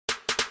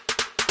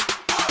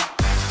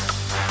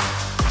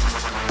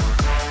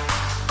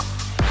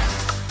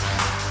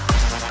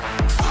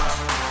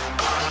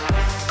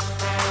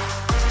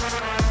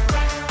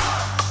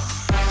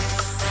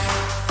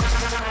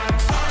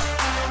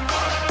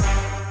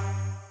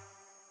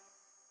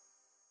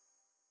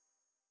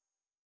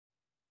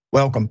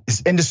Welcome.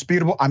 It's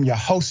indisputable. I'm your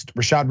host,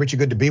 Rashad Richey.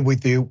 Good to be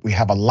with you. We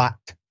have a lot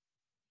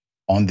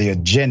on the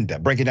agenda.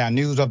 Breaking down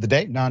news of the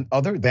day, none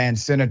other than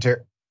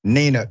Senator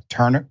Nina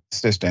Turner,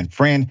 sister and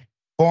friend,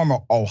 former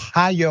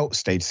Ohio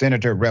State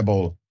Senator,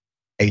 Rebel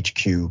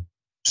HQ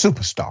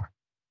superstar.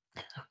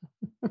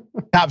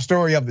 Top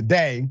story of the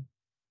day.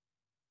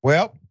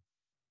 Well,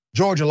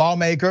 Georgia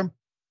lawmaker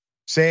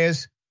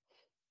says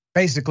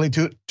basically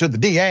to the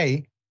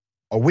DA,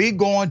 are we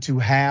going to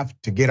have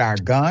to get our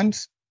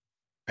guns?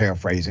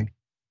 Paraphrasing,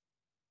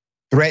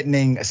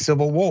 threatening a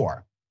civil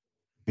war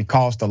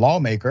because the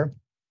lawmaker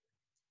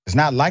does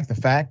not like the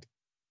fact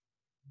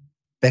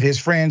that his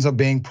friends are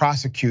being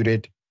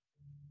prosecuted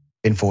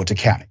in Fulton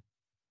County.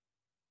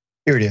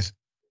 Here it is.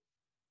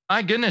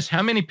 My goodness,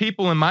 how many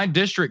people in my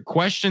district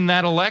question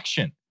that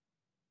election?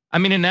 I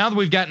mean, and now that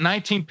we've got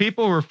 19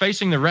 people who are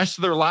facing the rest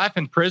of their life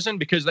in prison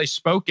because they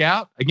spoke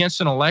out against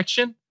an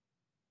election.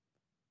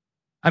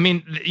 I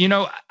mean, you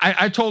know,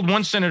 I told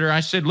one senator,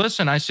 I said,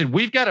 listen,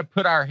 we've got to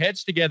put our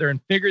heads together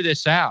and figure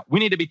this out. We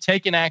need to be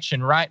taking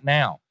action right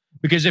now,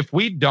 because if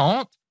we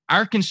don't,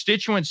 our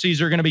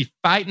constituencies are going to be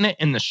fighting it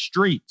in the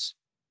streets.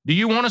 Do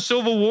you want a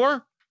civil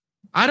war?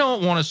 I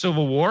don't want a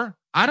civil war.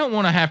 I don't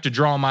want to have to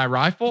draw my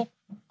rifle.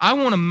 I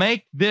want to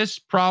make this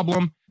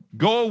problem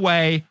go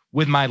away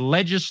with my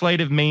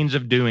legislative means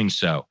of doing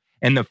so.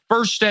 And the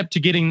first step to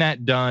getting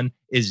that done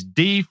is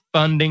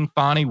defunding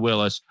Fani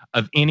Willis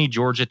of any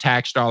Georgia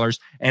tax dollars.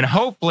 And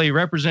hopefully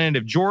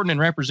Representative Jordan and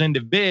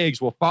Representative Biggs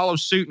will follow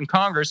suit in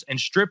Congress and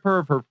strip her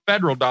of her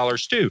federal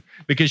dollars too,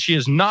 because she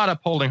is not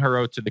upholding her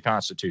oath to the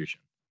Constitution.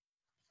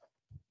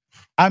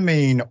 I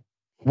mean,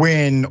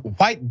 when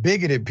white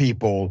bigoted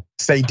people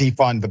say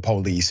defund the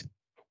police,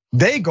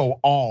 they go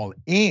all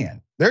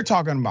in. They're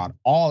talking about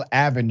all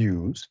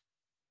avenues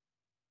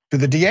to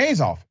the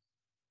DA's office,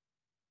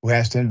 who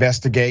has to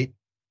investigate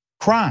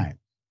crime,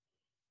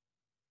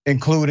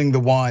 including the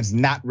ones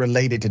not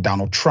related to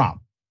Donald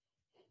Trump.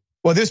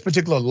 Well, this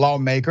particular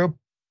lawmaker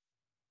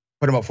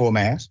put him up full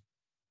mast.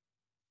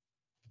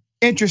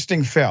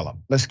 Interesting fella.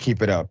 Let's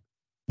keep it up.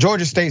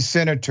 Georgia State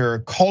Senator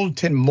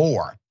Colton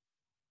Moore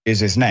is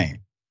his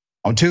name.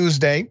 On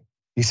Tuesday,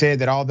 he said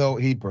that although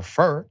he'd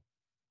prefer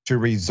to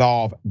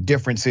resolve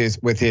differences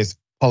with his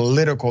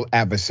political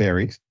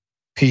adversaries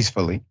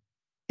peacefully,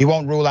 he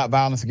won't rule out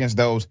violence against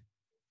those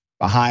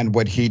behind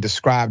what he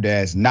described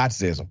as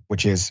Nazism,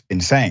 which is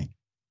insane.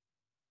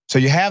 So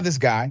you have this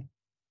guy,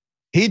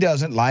 he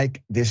doesn't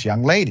like this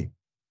young lady,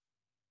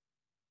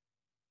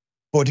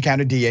 Fulton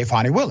County DA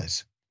Fani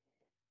Willis.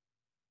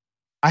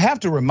 I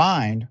have to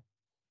remind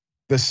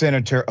the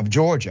senator of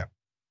Georgia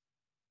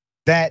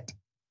that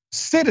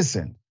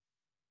citizens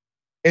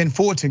in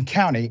Fulton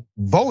County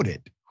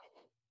voted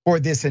for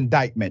this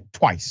indictment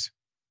twice.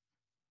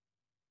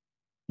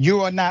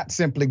 You are not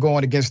simply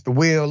going against the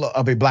will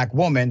of a black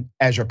woman,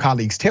 as your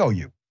colleagues tell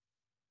you.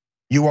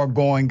 You are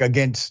going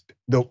against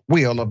the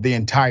will of the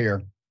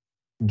entire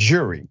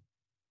jury,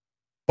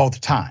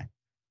 both times.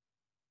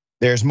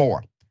 There's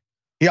more.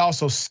 He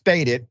also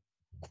stated,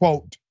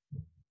 quote,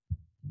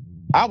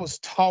 I was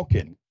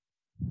talking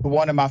to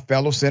one of my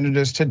fellow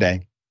senators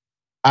today.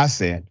 I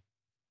said,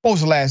 when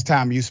was the last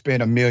time you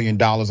spent $1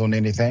 million on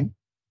anything?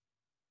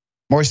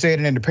 Moore said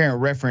in an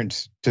apparent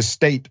reference to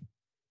state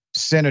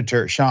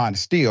Senator Sean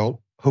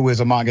Steele, who is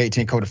among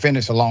 18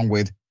 co-defendants along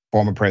with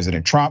former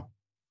President Trump,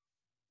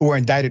 who were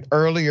indicted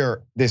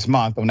earlier this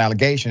month on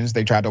allegations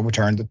they tried to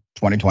overturn the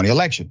 2020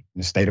 election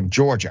in the state of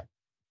Georgia.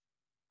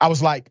 I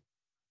was like,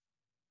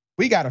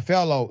 we got a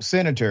fellow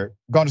senator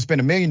going to spend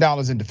 $1 million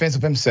in defense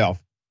of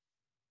himself,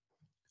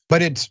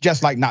 but it's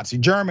just like Nazi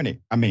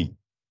Germany. I mean,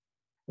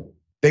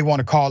 they want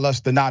to call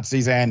us the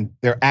Nazis and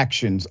their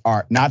actions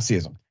are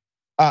Nazism.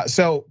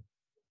 So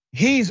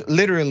he's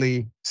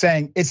literally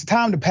saying it's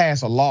time to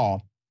pass a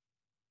law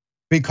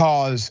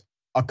because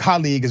a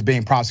colleague is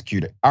being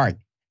prosecuted. All right.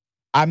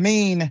 I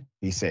mean,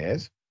 he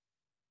says,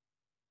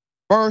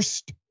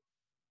 first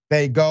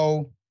they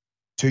go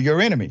to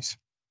your enemies.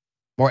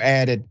 Moore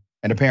added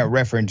an apparent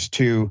reference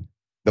to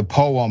the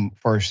poem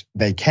First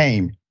They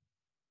Came.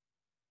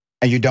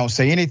 And you don't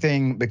say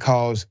anything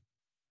because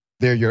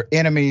they're your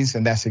enemies,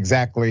 and that's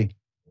exactly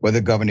where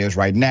the governor is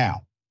right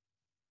now.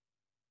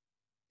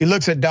 He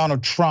looks at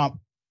Donald Trump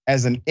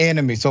as an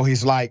enemy, so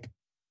he's like,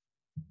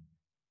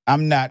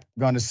 I'm not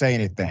gonna say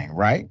anything,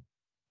 right?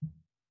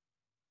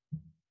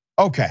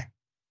 Okay,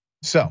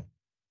 so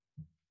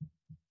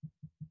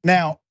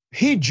now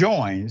he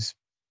joins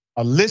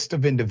a list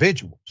of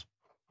individuals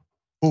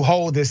who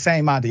hold this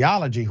same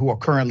ideology who are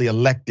currently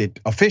elected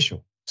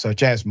officials,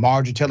 such as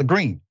Marjorie Taylor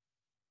Greene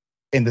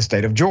in the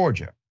state of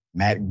Georgia,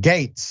 Matt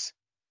Gaetz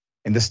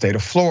in the state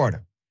of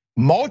Florida.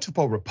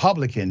 Multiple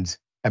Republicans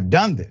have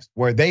done this,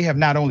 where they have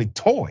not only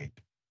toyed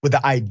with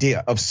the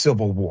idea of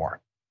civil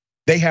war,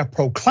 they have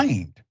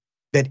proclaimed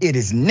that it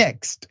is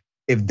next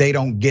if they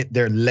don't get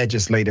their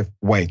legislative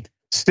way.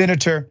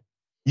 Senator,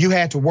 you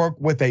had to work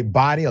with a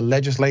body, a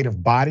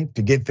legislative body,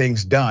 to get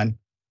things done.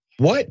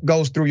 What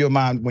goes through your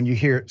mind when you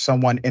hear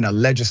someone in a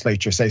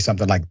legislature say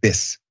something like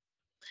this?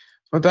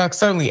 Well, Doc,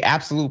 certainly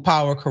absolute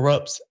power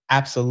corrupts.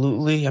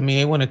 Absolutely. I mean,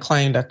 they want to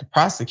claim that the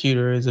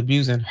prosecutor is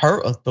abusing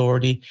her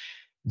authority.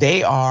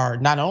 They are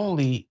not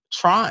only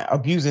trying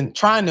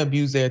to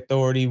abuse their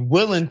authority,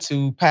 willing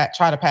to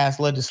try to pass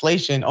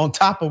legislation on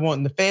top of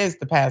wanting the feds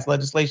to pass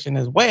legislation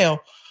as well,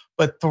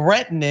 but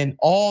threatening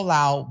all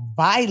out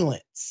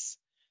violence.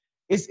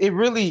 It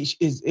really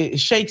it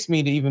shakes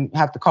me to even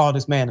have to call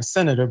this man a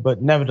senator,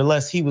 but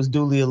nevertheless, he was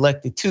duly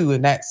elected too,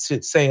 and that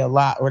should say a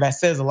lot, or that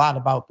says a lot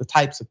about the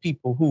types of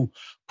people who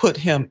put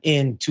him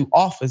into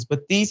office.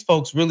 But these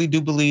folks really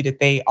do believe that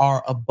they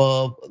are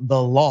above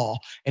the law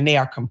and they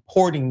are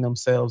comporting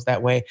themselves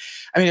that way.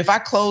 I mean, if I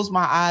closed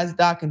my eyes,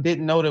 Doc, and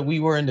didn't know that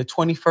we were in the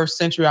 21st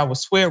century, I would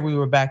swear we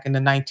were back in the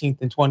 19th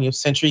and 20th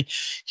century.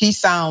 He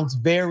sounds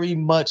very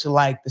much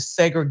like the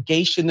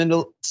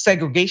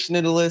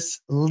segregationalist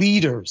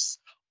leaders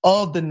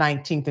of the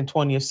 19th and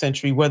 20th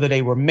century, whether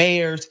they were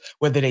mayors,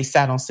 whether they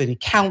sat on city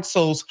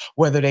councils,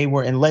 whether they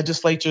were in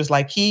legislatures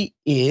like he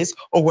is,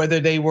 or whether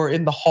they were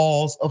in the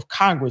halls of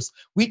Congress.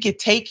 We could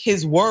take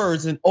his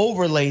words and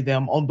overlay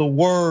them on the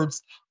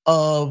words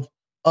of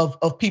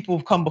people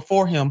who've come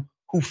before him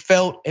who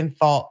felt and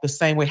thought the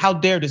same way. How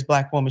dare this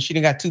black woman? She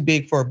done got too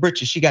big for her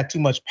britches. She got too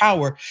much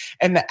power.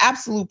 And the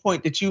absolute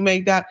point that you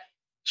made, that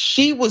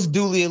she was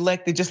duly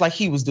elected just like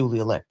he was duly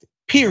elected,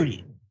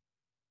 period.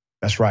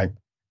 That's right.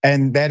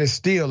 And that is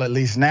still, at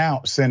least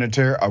now,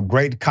 Senator, a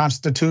great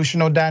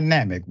constitutional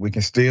dynamic. We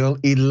can still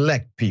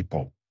elect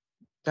people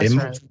in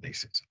most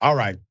places. All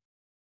right.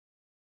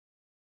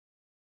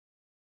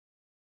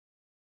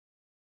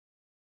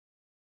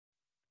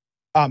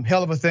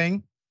 Hell of a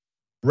thing.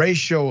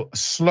 Racial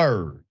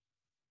slur,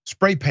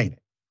 spray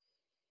painted.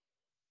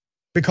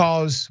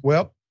 Because,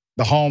 well,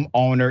 the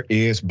homeowner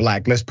is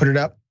black. Let's put it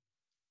up.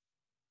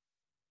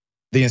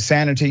 The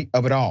insanity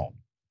of it all.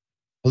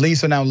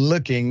 Police are now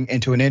looking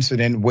into an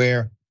incident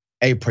where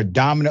a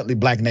predominantly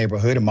black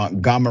neighborhood in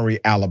Montgomery,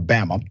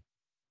 Alabama,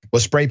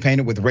 was spray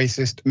painted with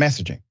racist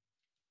messaging.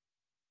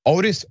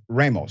 Otis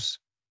Ramos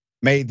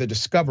made the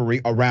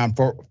discovery around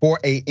 4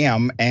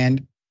 a.m.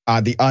 and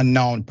the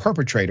unknown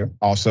perpetrator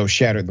also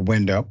shattered the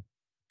window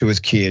to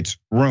his kid's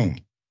room.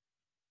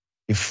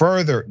 He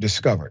further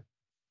discovered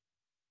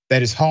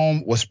that his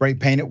home was spray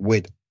painted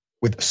with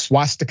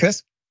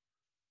swastikas,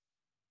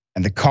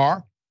 and the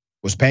car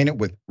was painted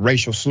with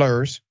racial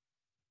slurs.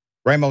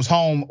 Ramos'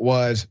 home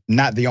was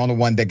not the only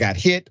one that got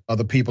hit.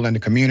 Other people in the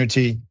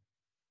community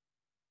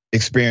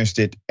experienced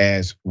it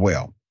as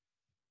well.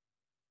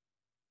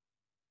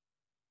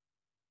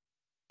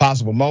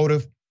 Possible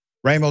motive.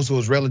 Ramos, who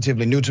was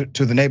relatively new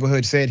to the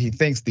neighborhood, said he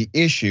thinks the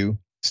issue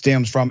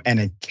stems from an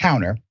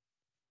encounter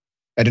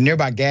at a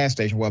nearby gas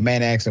station where a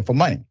man asked him for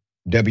money,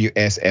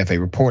 WSFA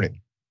reported.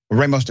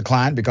 Ramos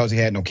declined because he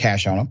had no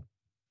cash on him.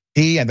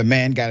 He and the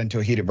man got into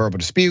a heated verbal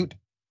dispute.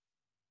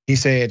 He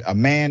said a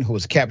man who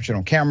was captured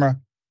on camera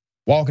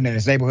walking in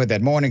his neighborhood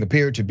that morning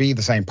appeared to be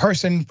the same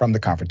person from the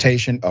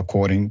confrontation,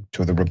 according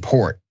to the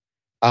report.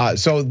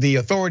 So the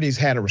authorities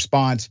had a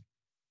response.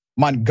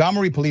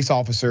 Montgomery police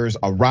officers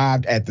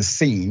arrived at the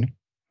scene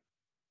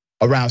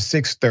around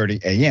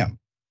 6:30 a.m.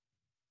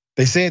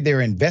 They said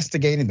they're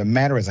investigating the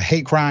matter as a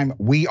hate crime.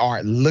 We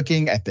are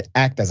looking at the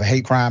act as a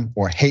hate crime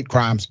or hate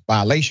crimes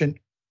violation,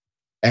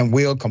 and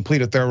we'll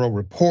complete a thorough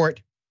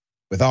report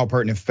with all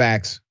pertinent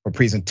facts for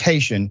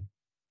presentation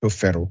to a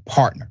federal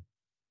partner.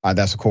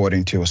 That's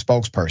according to a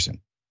spokesperson.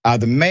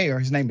 The mayor,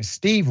 his name is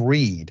Steve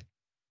Reed.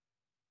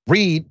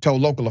 Reed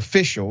told local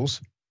officials,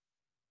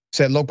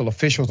 said local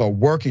officials are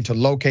working to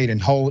locate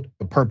and hold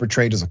the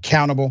perpetrators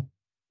accountable.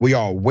 We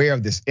are aware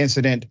of this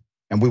incident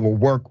and we will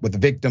work with the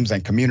victims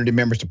and community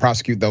members to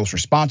prosecute those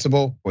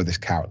responsible for this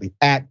cowardly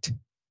act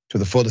to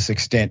the fullest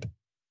extent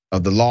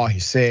of the law, he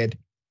said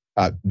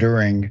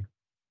during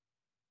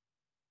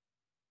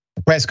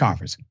the press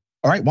conference.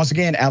 All right, once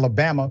again,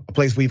 Alabama, a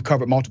place we've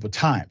covered multiple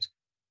times.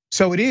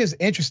 So it is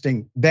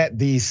interesting that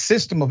the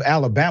system of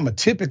Alabama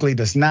typically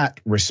does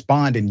not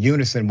respond in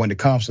unison when it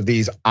comes to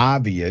these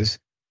obvious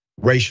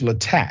racial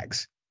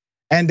attacks.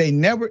 And they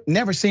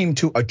never seem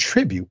to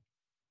attribute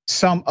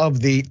some of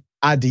the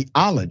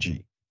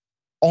ideology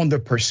on the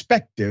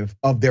perspective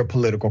of their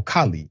political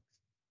colleagues,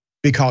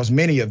 because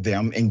many of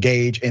them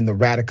engage in the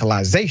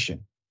radicalization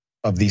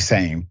of these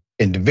same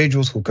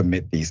individuals who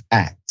commit these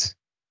acts.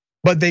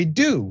 But they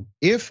do,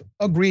 if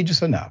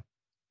egregious enough,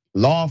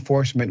 law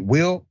enforcement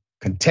will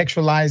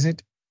contextualize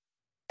it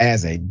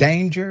as a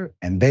danger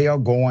and they are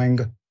going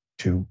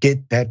to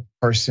get that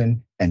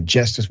person and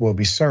justice will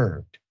be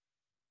served.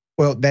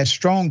 Well, that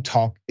strong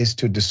talk is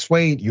to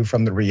dissuade you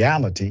from the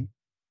reality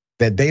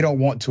that they don't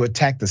want to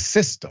attack the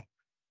system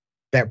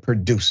that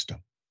produced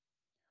them.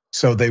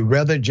 So they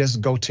rather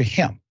just go to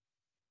him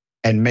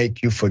and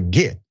make you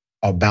forget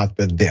about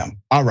the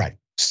them. All right,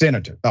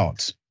 Senator,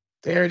 thoughts?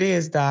 There it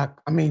is, Doc.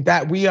 I mean,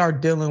 that we are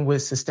dealing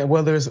with system,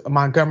 whether it's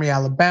Montgomery,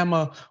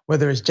 Alabama,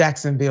 whether it's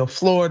Jacksonville,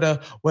 Florida,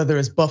 whether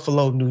it's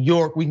Buffalo, New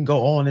York, we can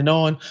go on and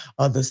on.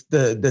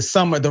 The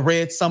summer, the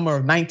red summer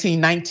of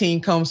 1919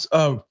 comes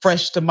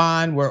fresh to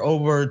mind, where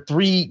over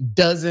 3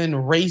 dozen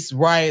race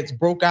riots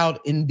broke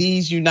out in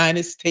these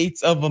United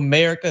States of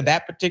America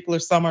that particular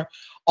summer,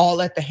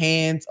 all at the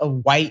hands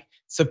of white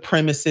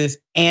supremacist,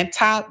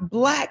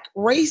 anti-black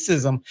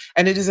racism.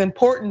 And it is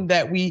important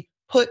that we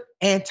put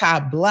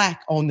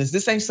anti-black on this.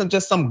 This ain't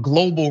just some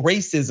global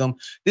racism.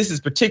 This is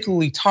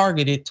particularly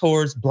targeted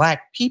towards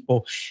black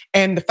people.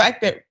 And the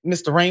fact that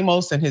Mr.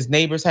 Ramos and his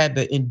neighbors had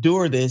to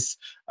endure this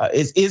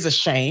is a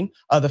shame.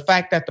 The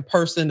fact that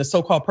the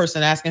so-called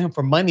person asking him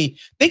for money,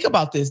 think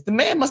about this. The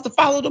man must have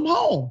followed him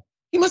home.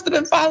 He must have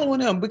been following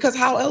him, because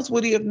how else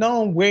would he have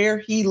known where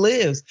he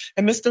lives?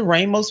 And Mr.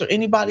 Ramos or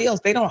anybody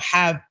else, they don't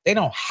have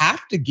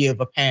to give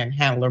a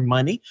panhandler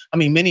money. I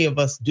mean, many of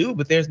us do,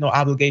 but there's no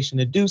obligation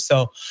to do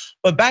so.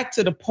 But back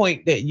to the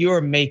point that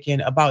you're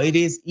making about it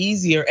is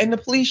easier, and the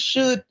police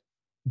should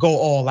go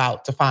all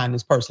out to find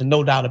this person,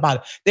 no doubt about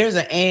it. There's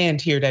an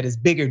and here that is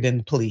bigger than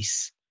the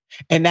police.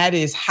 And that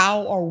is,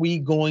 how are we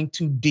going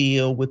to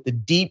deal with the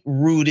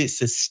deep-rooted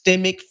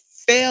systemic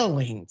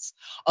failings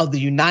of the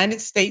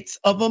United States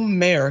of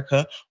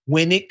America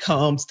when it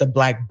comes to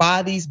black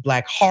bodies,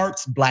 black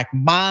hearts, black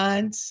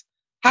minds?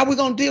 How are we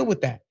gonna deal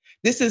with that?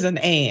 This is an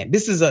and.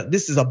 This is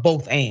a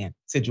both and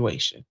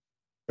situation.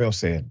 Well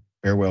said.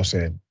 Very well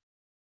said.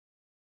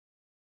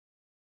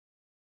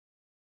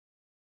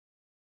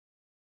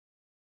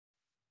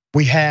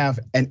 We have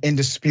an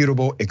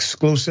indisputable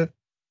exclusive.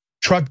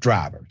 Truck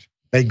drivers,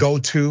 they go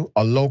to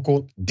a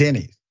local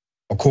Denny's.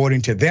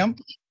 According to them,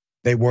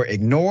 they were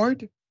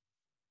ignored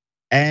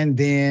and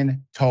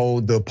then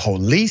told the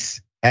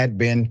police had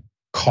been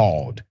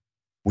called.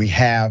 We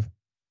have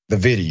the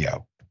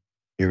video.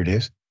 Here it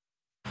is.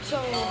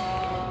 So,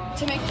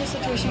 to make the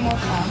situation more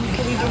calm,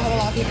 because we do have a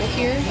lot of people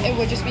here, it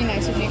would just be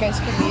nice if you guys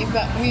could leave,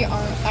 but we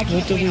aren't. I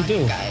can't wait on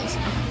you guys.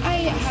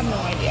 I have no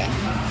idea.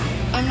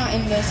 I'm not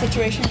in the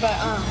situation, but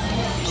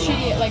she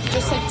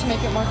just to make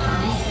it more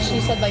calm,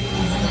 she said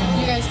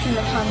you guys can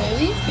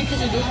calmly leave because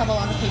we do have a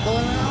lot of people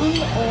around,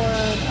 or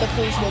the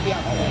police will be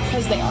on their way,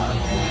 because they are.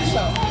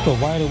 So. But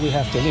why do we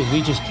have to leave?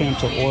 We just came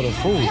to order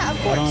food. Yeah,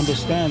 of course. I don't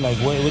understand. What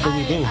do we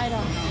do? I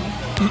don't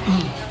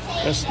know.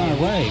 That's not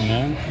right,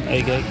 man.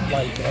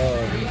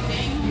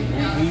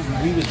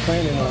 We was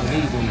planning on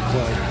leaving,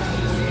 but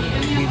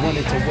we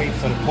wanted to wait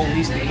for the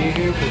police to get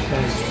here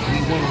because we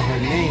wanted her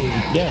name.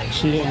 Yeah,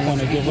 she didn't want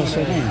to give us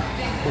her name.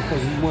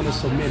 Because we want to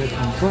submit a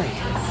complaint.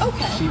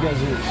 Okay. She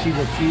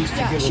refused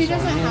to give us her name. She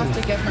doesn't have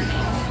to give her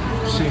name.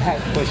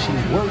 But she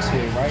works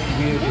here, right?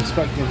 We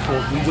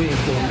waiting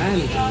for a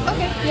manager, right?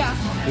 Okay, yeah.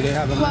 Do they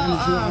have a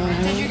manager on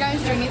hand? Did you guys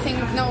do anything?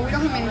 No, we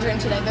don't have a manager in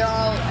today. They're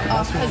all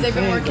off because they've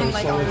been working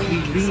all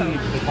week.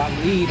 If I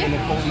leave and the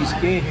police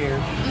get here,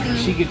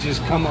 she could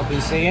just come up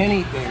and say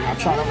anything. I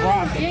try to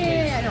rob them.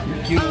 Yeah, I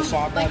know.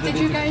 So did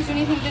you guys do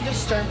anything to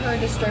disturb her,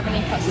 disturb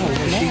any customers?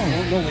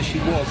 When she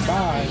walked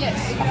by, yes.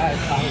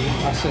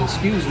 I said,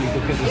 excuse me,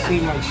 because it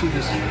seemed like she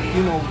was,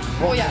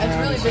 Well, yeah, it's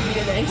really busy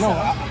today. No,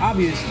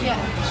 obviously. Yeah.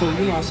 So,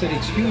 I said,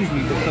 excuse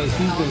me, because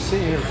he's been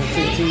sitting here for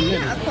 15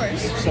 minutes. Yeah, of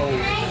course. So,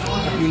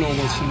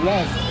 when she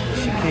left,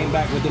 she came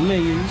back with the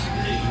millions,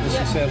 and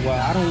she said, well,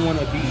 I don't want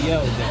to be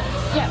yelled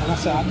at. Yeah. And I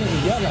said, I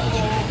didn't yell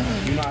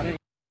at you. I didn't.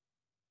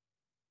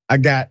 I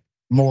got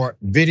more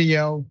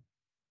video.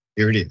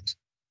 Here it is.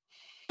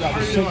 Can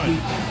we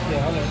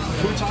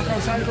talk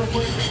outside real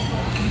quick?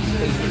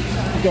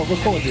 Yo,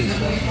 record this.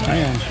 I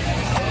am.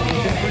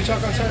 Can we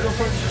talk outside real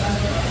quick?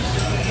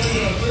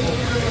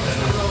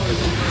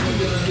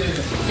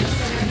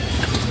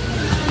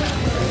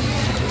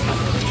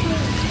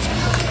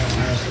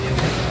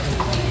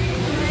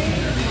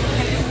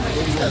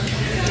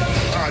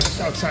 All right,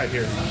 just outside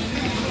here.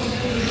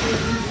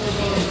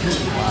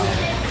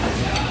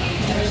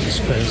 It's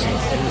crazy.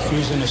 They're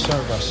refusing to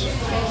serve us.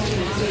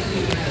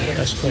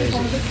 That's crazy.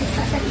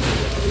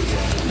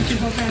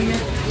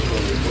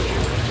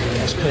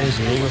 That's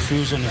crazy. They're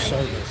refusing to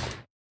serve us.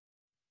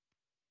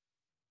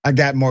 I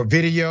got more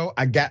video.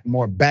 I got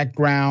more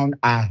background.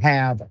 I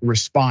have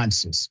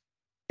responses.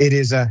 It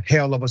is a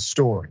hell of a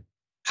story.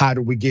 How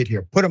did we get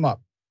here? Put them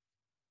up.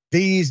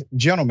 These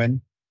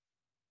gentlemen,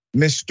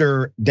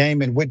 Mr.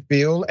 Damon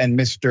Whitfield and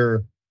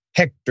Mr.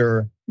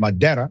 Hector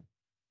Madera,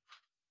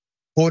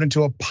 pulled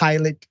into a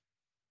pilot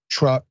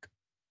truck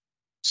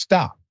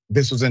stop.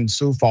 This was in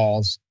Sioux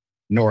Falls,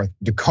 North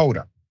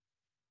Dakota.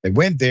 They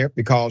went there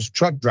because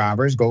truck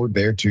drivers go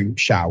there to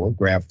shower,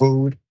 grab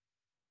food,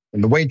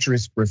 and the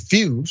waitress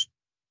refused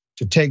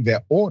to take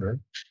their order.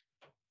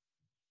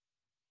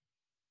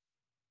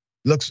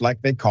 Looks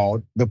like they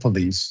called the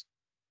police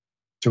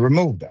to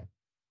remove them.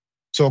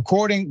 So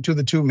according to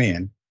the two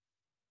men,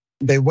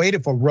 they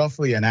waited for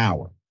roughly an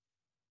hour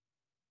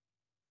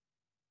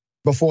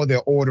before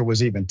their order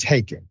was even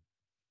taken.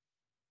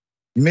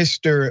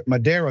 Mr.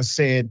 Madera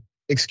said,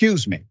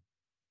 "Excuse me,"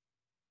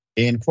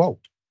 end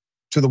quote,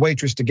 to the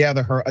waitress to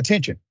gather her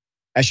attention.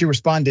 As she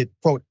responded,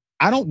 quote,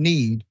 I don't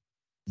need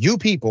you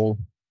people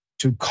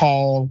to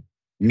call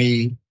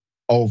me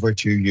over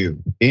to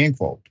you, end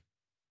quote.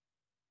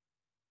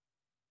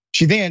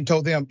 She then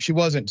told them she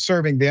wasn't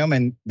serving them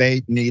and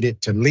they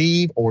needed to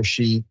leave or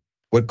she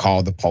would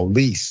call the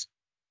police.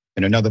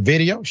 In another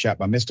video shot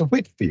by Mr.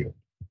 Whitfield,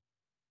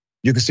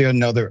 you can see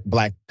another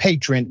Black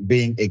patron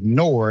being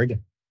ignored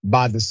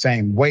by the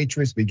same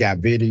waitress. We got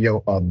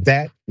video of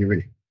that. Here it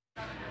is.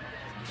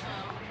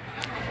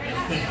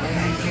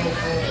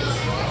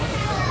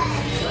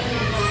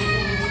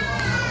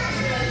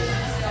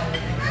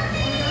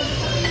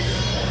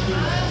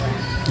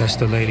 That's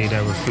the lady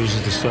that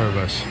refuses to serve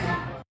us.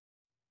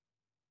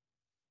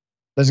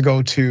 Let's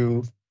go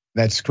to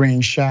that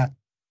screenshot.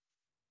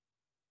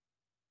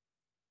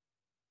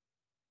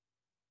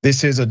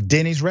 This is a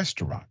Denny's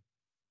restaurant.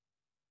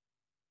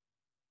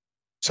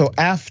 So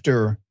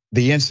after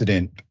the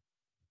incident,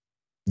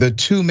 the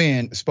two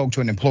men spoke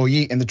to an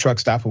employee in the truck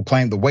stop who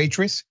claimed the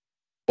waitress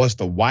was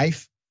the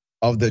wife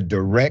of the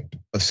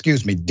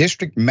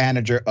district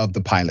manager of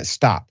the pilot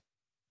stop,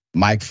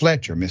 Mike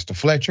Fletcher. Mr.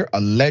 Fletcher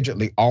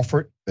allegedly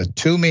offered the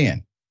two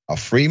men a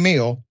free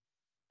meal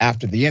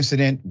after the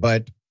incident,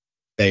 but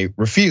they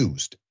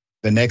refused.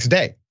 The next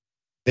day,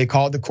 they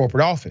called the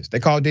corporate office. They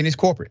called Denny's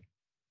corporate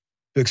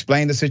to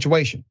explain the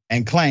situation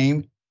and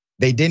claimed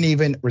they didn't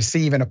even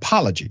receive an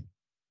apology.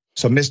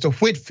 So Mr.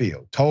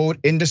 Whitfield told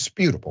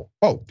Indisputable,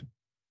 quote,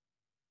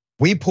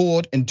 "We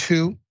pulled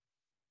into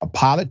a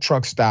pilot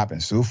truck stop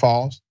in Sioux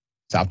Falls,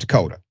 South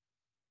Dakota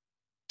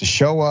to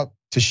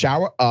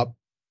shower up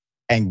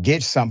and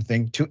get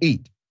something to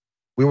eat.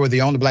 We were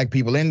the only Black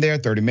people in there.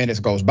 30 minutes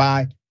goes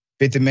by,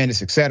 50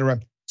 minutes, etc.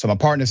 So my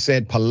partner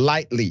said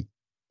politely,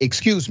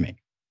 'Excuse me,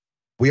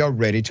 we are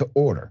ready to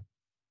order.'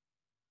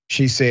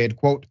 She said,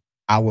 quote,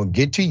 'I will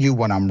get to you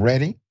when I'm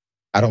ready.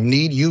 I don't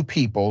need you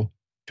people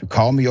to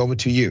call me over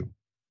to you,'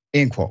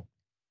 end quote.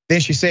 Then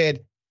she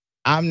said,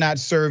 'I'm not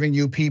serving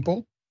you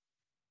people.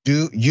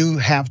 Do you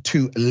have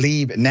to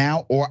leave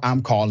now or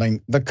I'm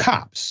calling the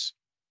cops?'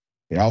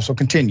 It also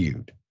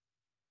continued,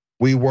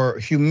 'We were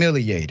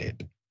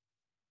humiliated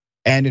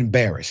and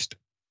embarrassed,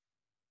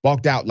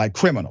 walked out like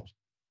criminals.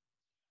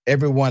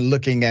 Everyone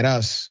looking at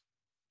us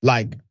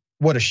like,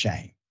 what a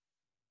shame.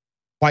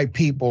 White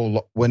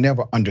people will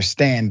never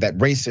understand that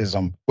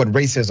racism, what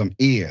racism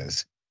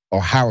is,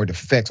 or how it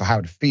affects or how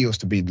it feels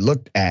to be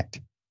looked at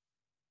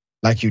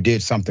like you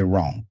did something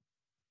wrong.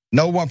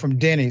 No one from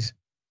Denny's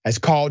has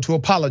called to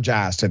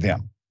apologize to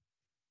them.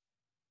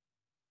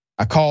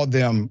 I called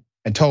them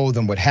and told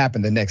them what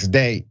happened the next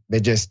day. They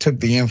just took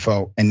the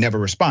info and never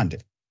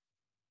responded.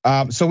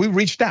 So we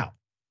reached out.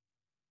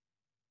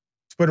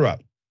 Let's put her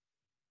up.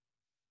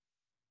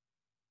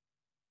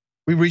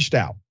 We reached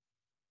out.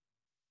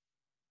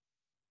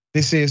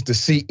 This is the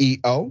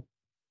CEO.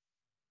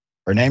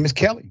 Her name is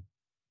Kelly.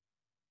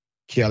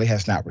 Kelly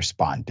has not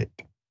responded.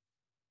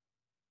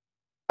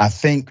 I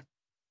think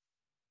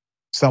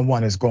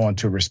someone is going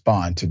to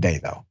respond today,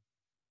 though.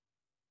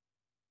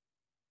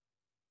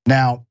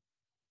 Now,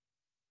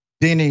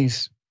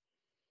 Denny's,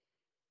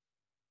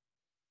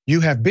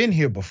 you have been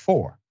here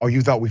before, or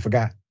you thought we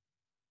forgot?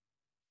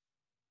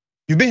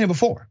 You've been here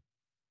before.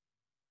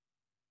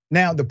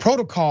 Now, the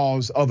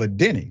protocols of a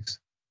Denny's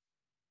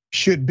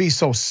should be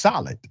so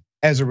solid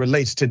as it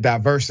relates to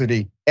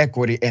diversity,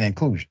 equity, and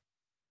inclusion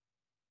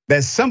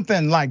that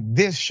something like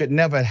this should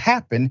never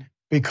happen,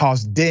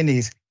 because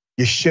Denny's,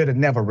 you should have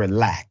never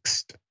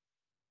relaxed.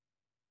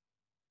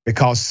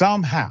 Because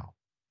somehow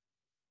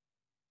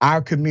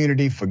our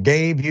community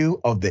forgave you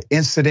of the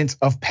incidents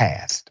of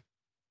past.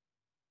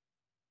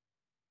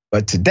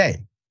 But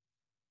today,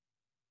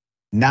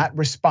 not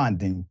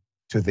responding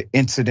to the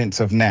incidents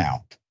of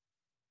now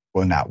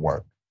will not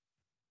work.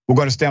 We're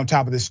gonna stay on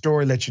top of this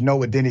story, let you know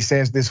what Denny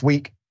says this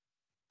week,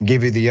 and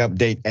give you the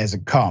update as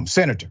it comes.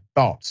 Senator,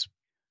 thoughts?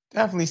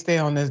 Definitely stay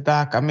on this,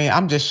 Doc. I mean,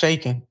 I'm just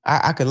shaking.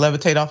 I could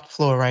levitate off the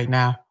floor right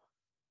now.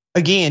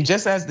 Again,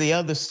 just as the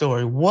other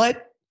story,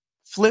 what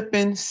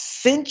flipping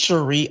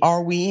century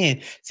are we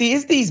in? See,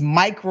 it's these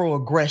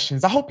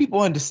microaggressions. I hope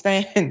people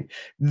understand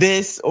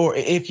this, or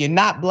if you're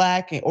not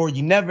Black or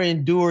you never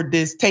endured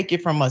this, take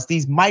it from us.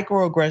 These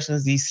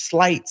microaggressions, these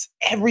slights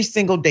every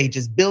single day,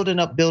 just building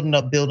up, building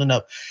up, building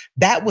up.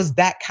 That was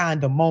that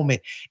kind of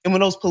moment. And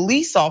when those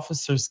police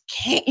officers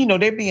can't,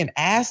 they're being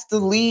asked to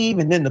leave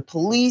and then the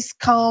police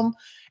come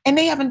and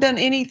they haven't done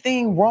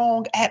anything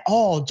wrong at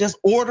all, just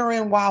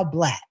ordering while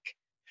Black.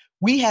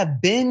 We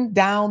have been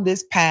down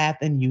this path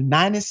in the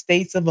United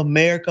States of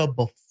America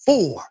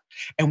before,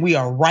 and we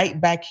are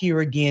right back here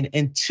again.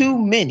 And too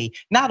many,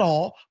 not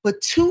all, but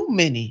too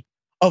many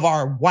of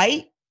our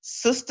white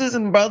sisters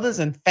and brothers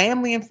and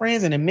family and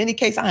friends, and in many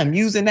cases, I am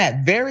using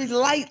that very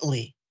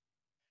lightly,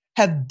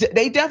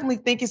 they definitely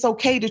think it's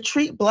okay to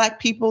treat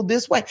Black people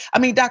this way. I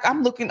mean, Doc,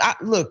 I'm looking,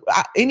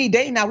 any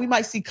day now we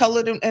might see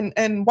colored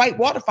and white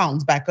water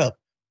fountains back up,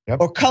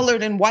 or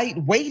colored and white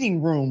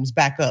waiting rooms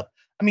back up.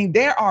 I mean,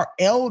 there are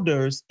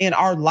elders in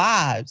our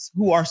lives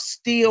who are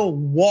still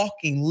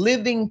walking,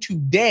 living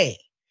today,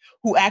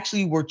 who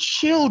actually were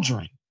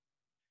children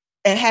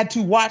and had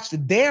to watch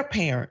their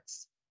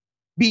parents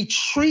be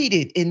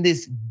treated in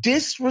this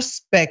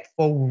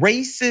disrespectful,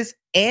 racist,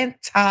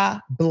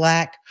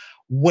 anti-Black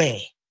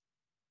way.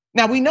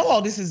 Now we know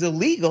all this is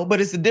illegal,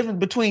 but it's the difference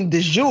between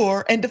de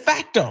jure and de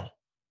facto.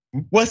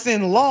 What's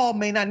in law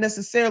may not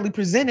necessarily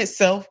present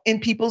itself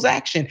in people's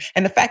action.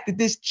 And the fact that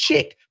this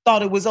chick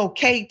thought it was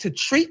okay to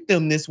treat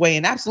them this way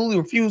and absolutely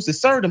refused to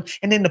serve them,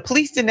 and then the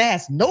police didn't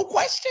ask no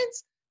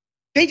questions.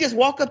 They just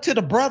walk up to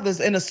the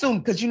brothers and assume,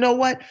 because you know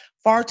what?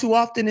 Far too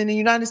often in the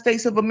United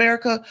States of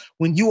America,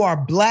 when you are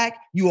Black,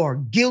 you are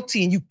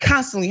guilty, and you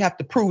constantly have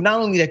to prove not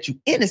only that you're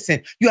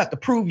innocent, you have to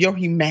prove your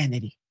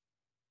humanity.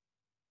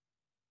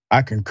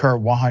 I concur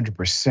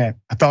 100%.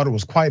 I thought it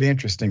was quite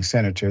interesting,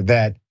 Senator,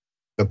 that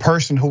the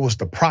person who was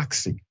the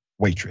proxy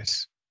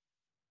waitress,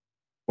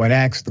 when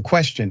asked the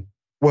question,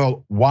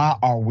 well, why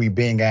are we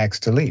being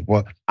asked to leave?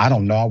 Well, I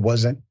don't know,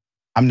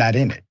 I'm not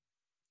in it.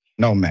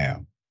 No,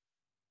 ma'am.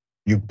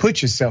 You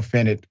put yourself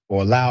in it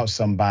or allow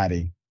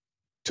somebody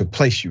to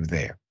place you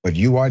there, but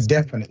you are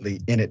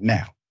definitely in it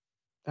now.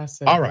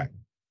 That's it. All right,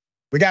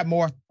 we got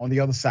more on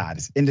the other side.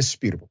 It's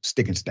indisputable.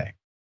 Stick and stay.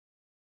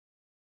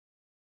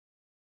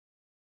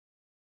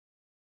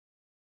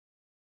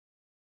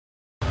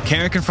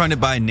 Karen confronted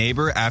by a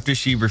neighbor after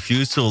she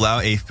refused to allow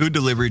a food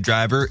delivery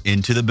driver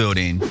into the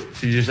building.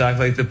 So you just act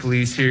like the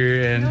police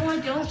here and... No, I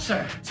don't,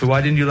 sir. So why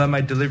didn't you let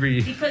my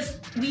delivery... Because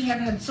we have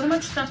had so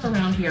much stuff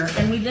around here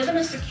and we live in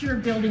a secure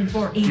building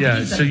for a Yeah,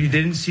 reason. so you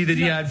didn't see that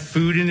he had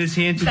food in his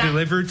hand to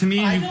deliver to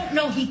me? I don't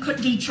know,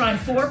 he tried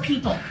 4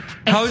 people.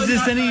 How is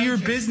this any of your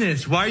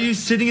business? Why are you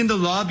sitting in the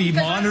lobby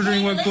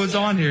monitoring what goes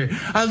on here?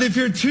 I live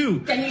here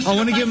too. I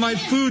want to get my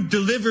food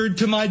delivered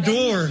to my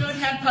door. You should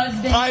have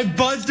buzzed in. I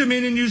buzzed him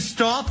in and you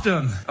stopped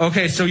him.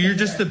 Okay, so you're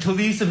just the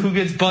police of who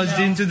gets buzzed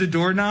into the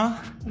door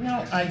now?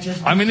 No,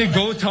 I'm gonna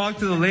go talk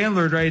to the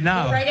landlord right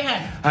now. Go right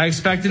ahead. I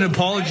expect an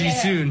apology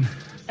soon.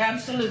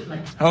 Absolutely.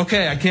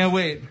 Okay, I can't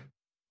wait.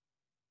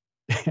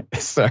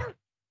 Sir.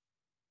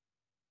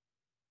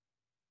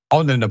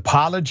 On an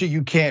apology,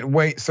 you can't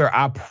wait, sir.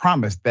 I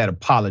promise that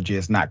apology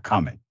is not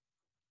coming.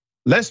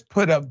 Let's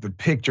put up the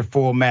picture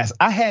full mass.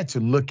 I had to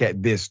look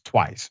at this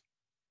twice.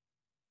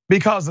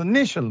 Because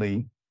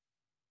initially,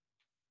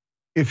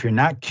 if you're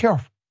not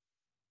careful,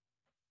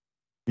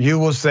 you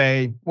will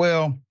say,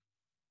 well,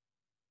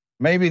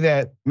 maybe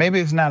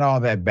it's not all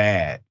that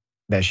bad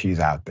that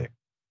she's out there.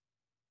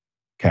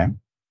 Okay.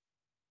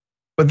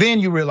 But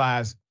then you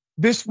realize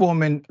this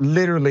woman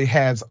literally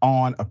has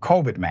on a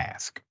COVID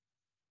mask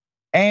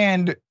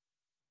and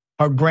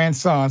her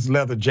grandson's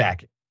leather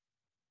jacket.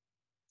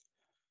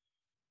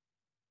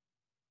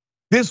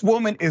 This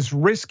woman is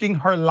risking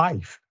her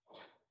life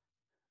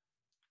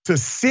to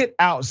sit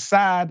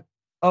outside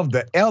of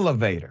the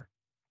elevator.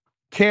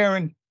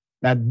 Karen,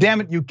 now damn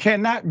it, you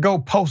cannot go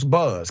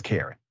post-buzz,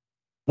 Karen.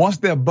 Once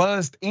they're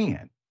buzzed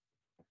in,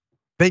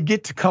 they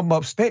get to come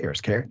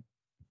upstairs, Karen.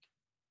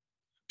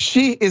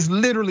 She is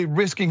literally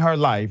risking her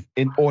life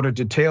in order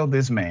to tell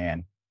this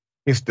man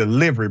his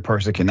delivery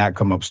person cannot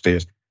come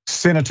upstairs.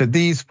 Senator,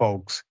 these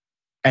folks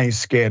ain't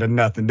scared of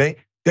nothing. They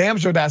damn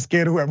sure not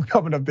scared of whoever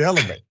coming up the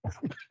elevator.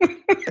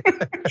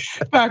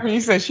 Back when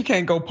you said she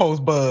can't go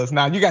post buzz,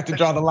 now you got to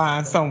draw the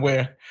line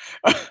somewhere.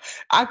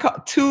 I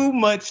caught too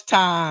much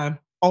time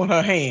on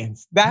her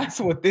hands. That's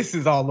what this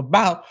is all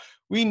about.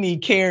 We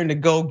need Karen to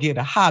go get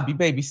a hobby,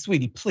 baby,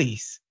 sweetie,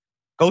 please.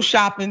 Go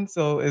shopping,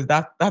 so as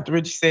Dr.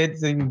 Richie said,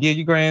 so you can give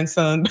your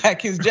grandson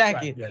back his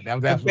jacket. Right, yeah,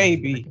 that was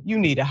baby, you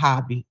need a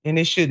hobby, and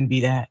it shouldn't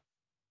be that.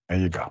 There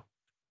you go.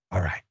 All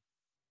right.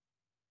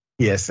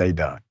 PSA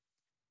done.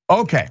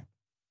 Okay.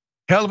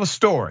 Hell of a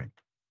story.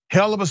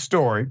 Hell of a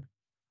story.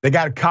 They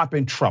got a cop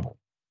in trouble.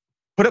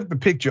 Put up the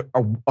picture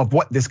of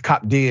what this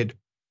cop did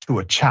to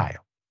a child.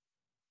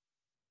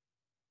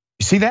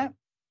 You see that?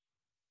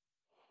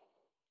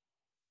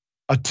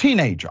 A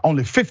teenager,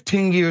 only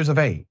 15 years of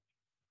age.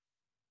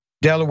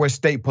 Delaware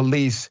State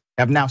Police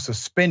have now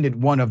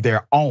suspended one of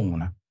their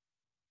own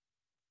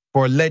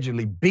for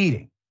allegedly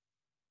beating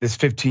this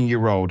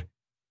 15-year-old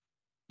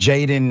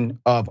Jaden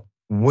of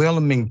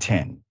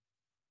Wilmington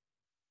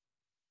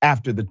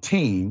after the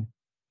teen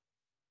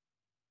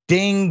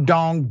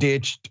ding-dong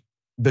ditched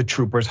the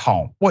trooper's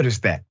home. What is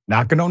that?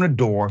 Knocking on the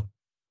door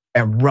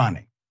and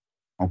running,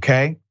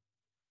 okay?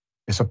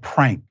 It's a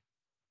prank.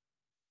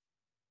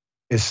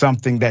 It's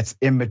something that's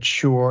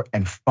immature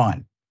and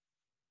fun.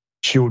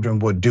 Children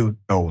would do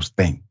those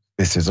things.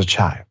 This is a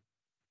child.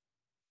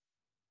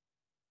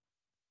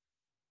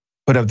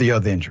 Put up the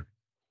other injury.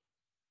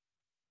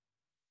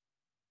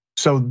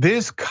 So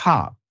this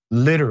cop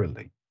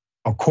literally,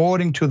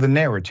 according to the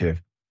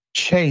narrative,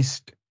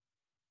 chased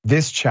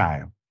this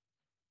child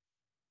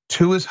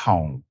to his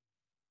home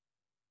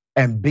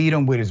and beat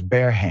him with his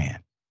bare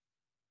hand.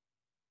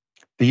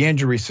 The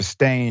injury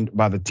sustained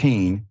by the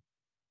teen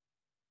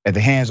at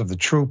the hands of the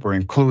trooper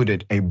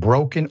included a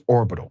broken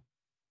orbital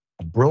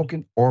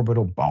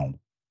bone.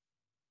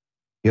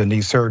 He'll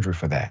need surgery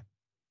for that.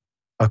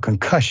 A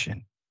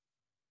concussion.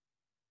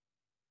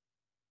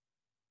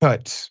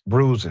 Cuts,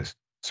 bruises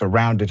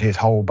surrounded his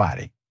whole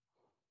body.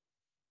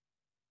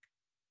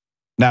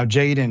 Now,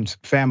 Jaden's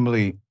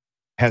family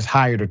has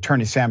hired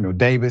attorney Samuel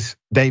Davis,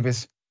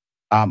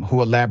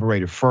 who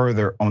elaborated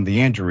further on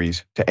the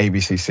injuries to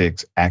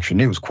ABC6 Action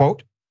News.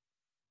 Quote,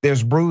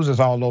 there's bruises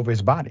all over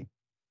his body,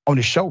 on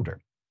his shoulder.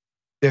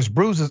 There's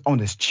bruises on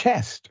his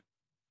chest.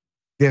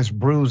 There's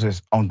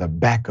bruises on the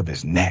back of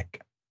his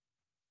neck,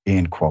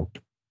 end quote.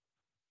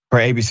 Per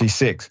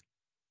ABC6,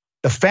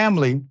 the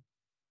family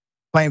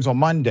claims on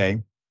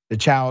Monday the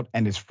child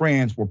and his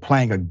friends were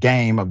playing a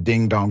game of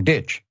ding dong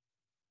ditch.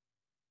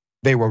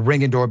 They were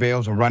ringing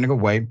doorbells and running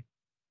away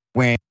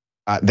when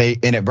they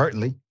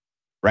inadvertently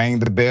rang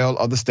the bell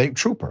of the state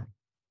trooper.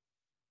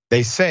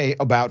 They say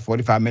about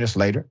 45 minutes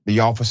later,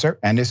 the officer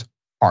and his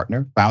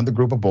partner found the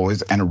group of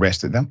boys and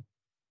arrested them.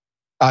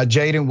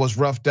 Jaden was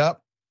roughed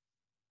up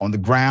on the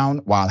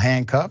ground while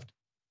handcuffed,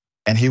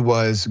 and he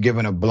was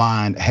given a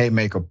blind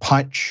haymaker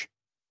punch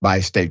by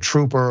a state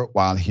trooper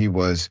while he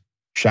was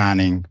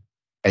shining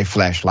a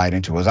flashlight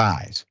into his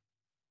eyes,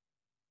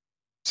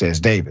 says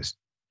Davis.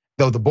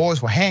 Though the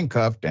boys were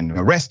handcuffed and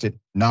arrested,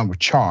 none were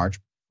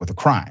charged with a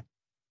crime.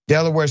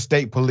 Delaware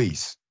State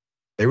Police,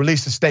 they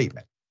released a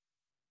statement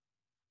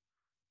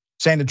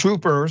saying the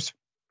troopers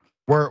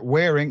were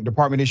wearing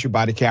department-issued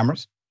body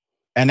cameras.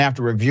 And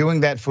after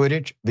reviewing that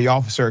footage, the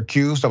officer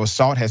accused of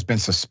assault has been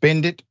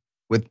suspended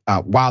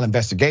while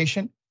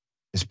investigation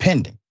is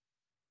pending.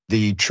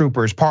 The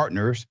troopers'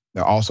 partners,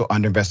 they're also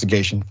under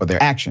investigation for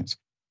their actions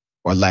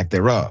or lack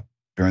thereof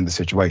during the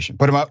situation.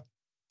 Put them up.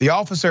 The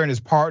officer and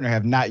his partner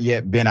have not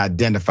yet been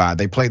identified.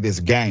 They play this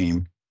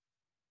game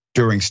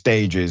during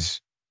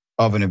stages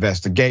of an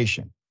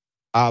investigation.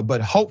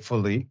 But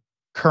hopefully,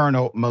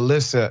 Colonel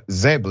Melissa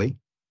Zebley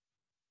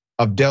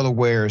of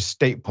Delaware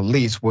State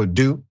Police will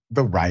do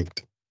the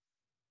right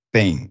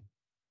thing.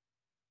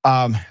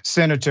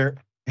 Senator,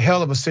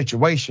 hell of a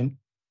situation,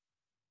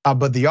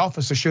 but the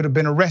officer should have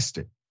been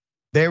arrested.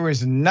 There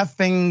is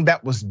nothing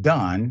that was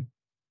done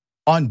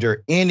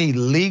under any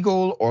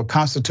legal or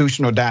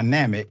constitutional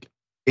dynamic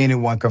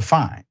anyone could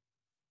find.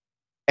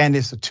 And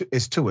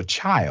it's to a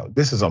child.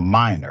 This is a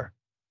minor.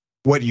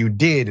 What you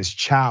did is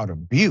child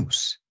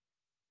abuse,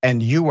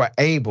 and you were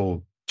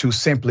able to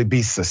simply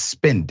be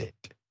suspended.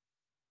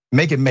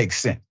 Make it make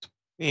sense.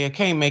 Yeah,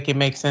 can't make it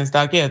make sense,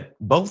 Doc. Yeah,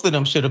 both of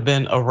them should have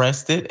been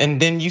arrested,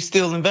 and then you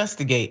still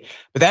investigate.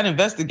 But that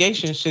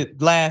investigation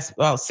should last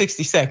about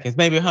 60 seconds,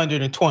 maybe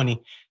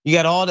 120. You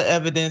got all the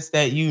evidence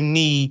that you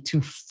need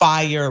to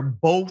fire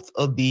both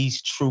of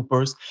these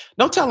troopers.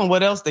 No telling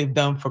what else they've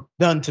done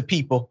to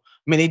people.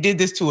 I mean, they did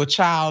this to a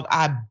child.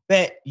 I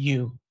bet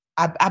you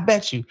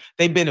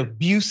they've been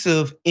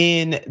abusive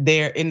in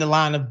the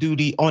line of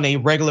duty on a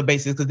regular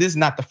basis, because this is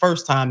not the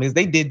first time. Is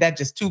they did that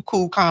just too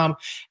cool, calm,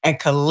 and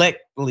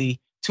collectively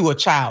to a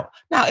child.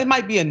 Now, it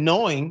might be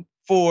annoying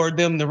for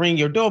them to ring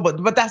your door,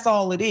 but that's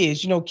all it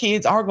is. You know,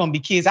 kids are gonna be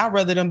kids. I'd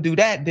rather them do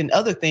that than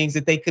other things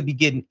that they could be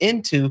getting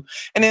into.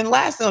 And then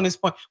lastly on this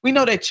point, we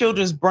know that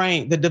children's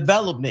brain, the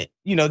development,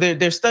 you know,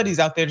 there's studies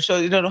out there to show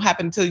it don't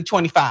happen until you're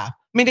 25. I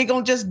mean, they're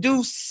gonna just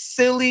do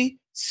silly,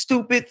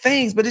 stupid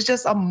things, but it's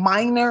just a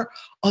minor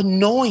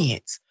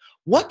annoyance.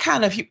 What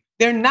kind of,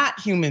 they're not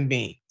human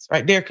beings,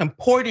 right? They're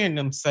comporting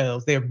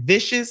themselves. They're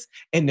vicious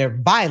and they're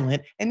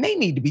violent, and they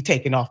need to be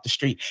taken off the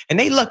street. And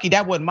they lucky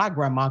that wasn't my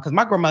grandma, because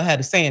my grandma had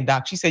a saying,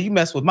 Doc. She said, you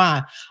mess with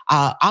mine,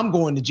 I'm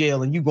going to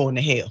jail and you going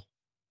to hell.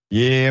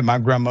 Yeah, my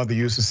grandmother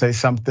used to say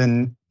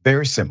something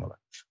very similar.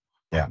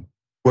 Yeah,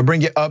 we'll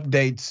bring you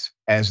updates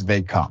as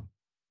they come.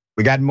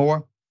 We got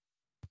more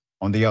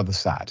on the other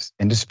side. It's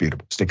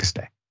indisputable. Stick a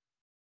stay.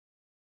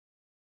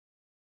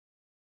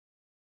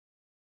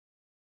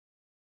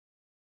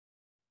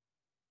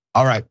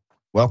 All right,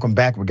 welcome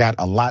back. We got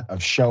a lot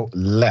of show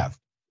left.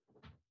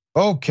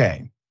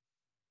 Okay.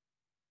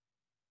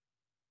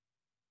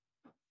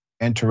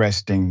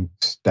 Interesting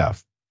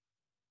stuff.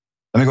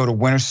 Let me go to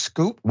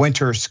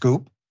Winter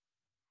Scoop.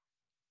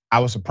 I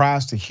was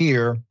surprised to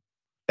hear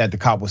that the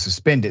cop was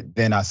suspended.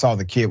 Then I saw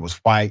the kid was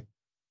white,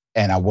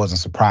 and I wasn't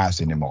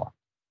surprised anymore.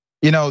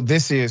 You know,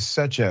 this is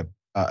such an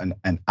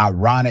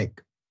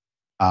ironic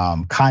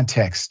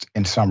context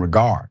in some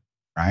regard,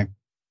 right?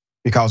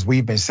 Because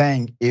we've been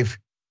saying if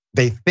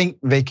they think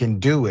they can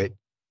do it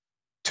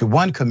to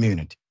one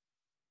community,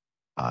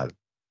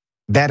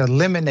 that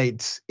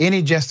eliminates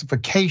any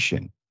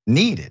justification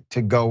needed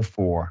to go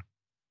for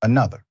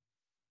another.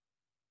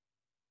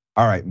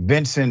 All right,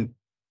 Vincent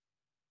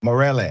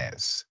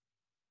Morales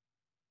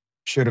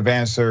should have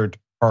answered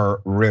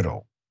her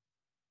riddle.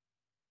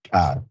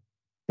 Karen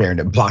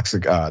that blocks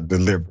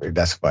delivery,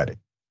 that's funny.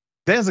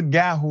 There's a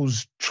guy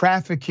who's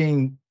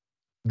trafficking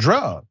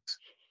drugs,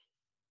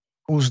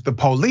 who's the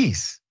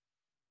police,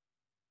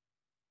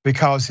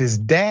 because his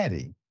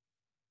daddy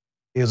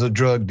is a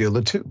drug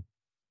dealer too.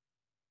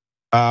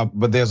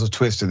 But there's a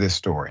twist to this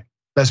story.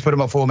 Let's put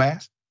him up full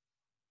mask.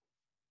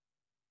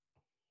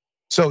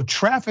 So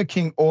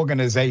trafficking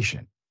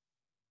organization,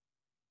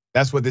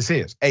 that's what this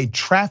is, a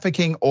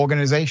trafficking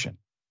organization,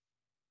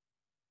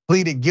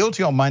 pleaded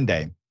guilty on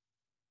Monday.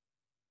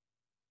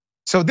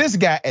 So this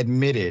guy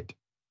admitted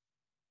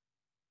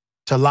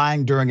to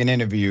lying during an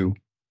interview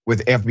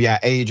with FBI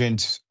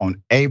agents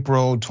on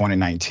April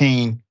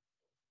 2019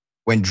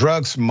 when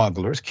drug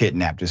smugglers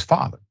kidnapped his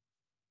father.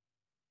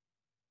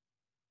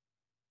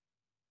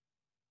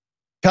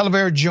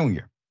 Talavera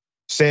Jr.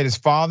 said his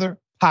father,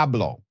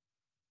 Pablo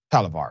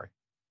Talavera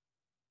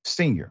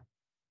Sr.,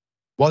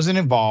 wasn't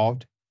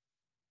involved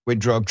with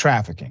drug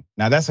trafficking.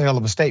 Now that's a hell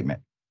of a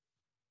statement.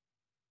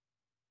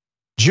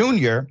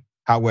 Jr.,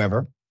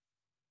 however,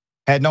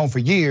 had known for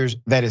years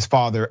that his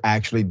father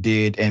actually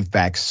did in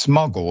fact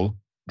smuggle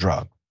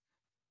drugs.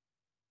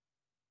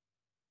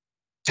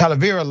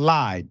 Talavera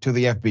lied to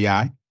the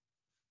FBI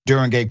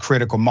during a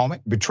critical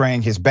moment,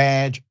 betraying his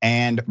badge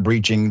and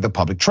breaching the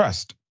public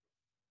trust.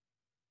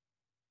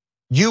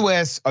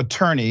 U.S.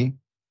 Attorney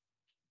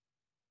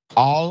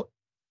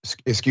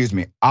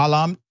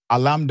Alamdar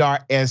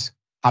S.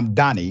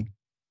 Hamdani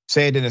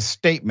said in a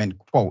statement,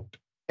 quote,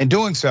 "In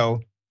doing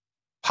so,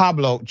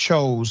 Pablo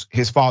chose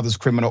his father's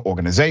criminal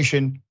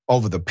organization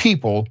over the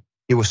people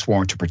he was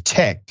sworn to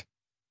protect.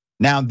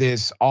 Now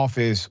this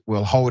office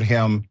will hold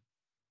him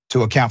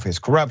to account for his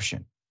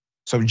corruption."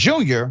 So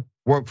Junior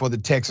worked for the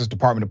Texas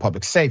Department of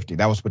Public Safety.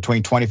 That was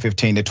between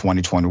 2015 to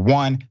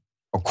 2021,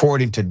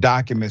 according to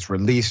documents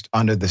released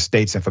under the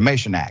State's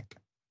Information Act.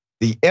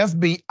 The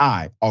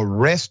FBI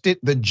arrested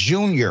the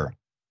Junior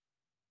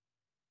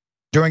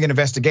during an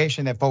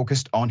investigation that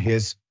focused on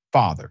his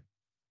father.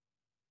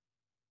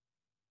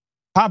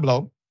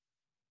 Pablo,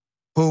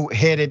 who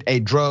headed a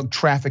drug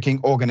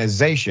trafficking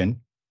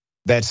organization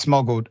that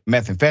smuggled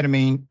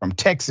methamphetamine from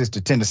Texas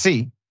to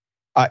Tennessee,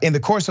 in the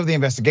course of the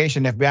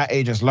investigation, FBI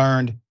agents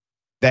learned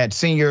that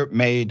Senior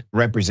made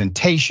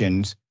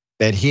representations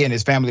that he and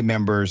his family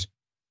members,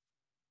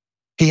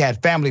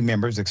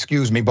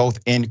 both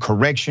in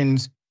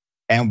corrections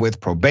and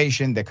with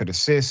probation that could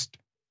assist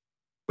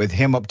with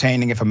him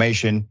obtaining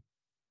information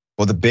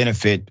for the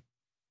benefit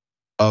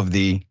of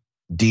the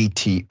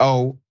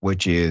DTO,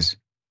 which is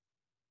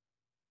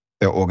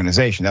their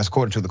organization. That's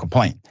according to the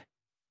complaint.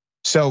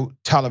 So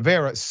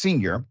Talavera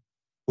Sr.,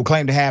 who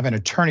claimed to have an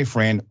attorney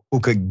friend who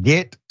could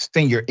get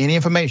Senior any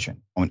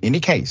information on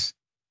any case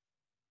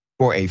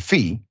for a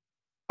fee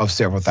of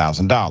several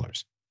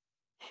 $1,000s.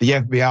 The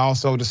FBI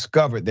also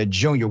discovered that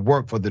Junior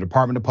worked for the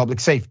Department of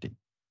Public Safety.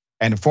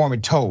 An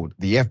informant told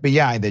the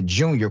FBI that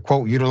Junior,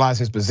 quote, utilized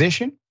his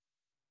position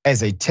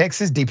as a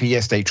Texas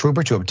DPS state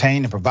trooper to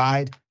obtain and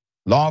provide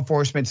law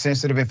enforcement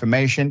sensitive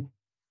information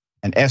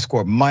and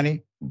escort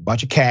money, a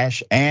bunch of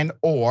cash, and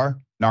or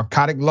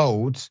narcotic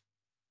loads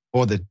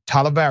for the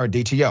Talavera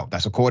DTO.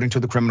 That's according to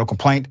the criminal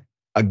complaint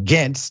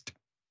against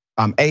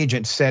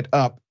agents set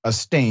up a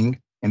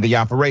sting in the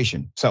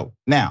operation. So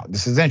now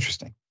this is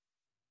interesting.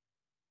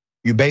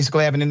 You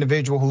basically have an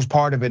individual who's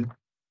part of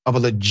a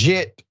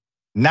legit,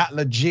 not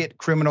legit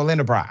criminal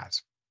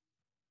enterprise.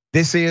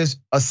 This is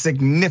a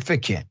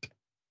significant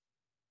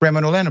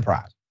criminal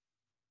enterprise.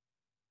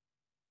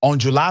 On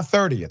July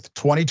 30th,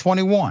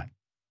 2021,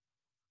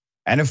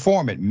 an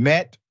informant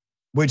met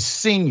with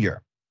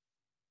Senior.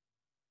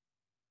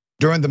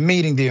 During the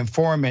meeting, the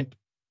informant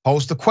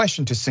posed the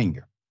question to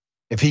Senior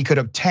if he could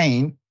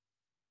obtain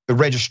the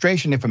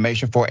registration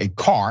information for a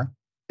car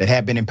that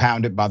had been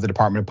impounded by the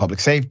Department of Public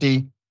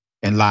Safety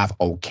in Live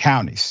Oak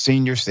County.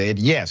 Senior said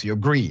yes, he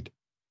agreed,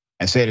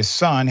 and said his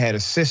son had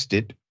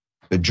assisted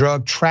the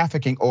drug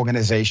trafficking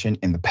organization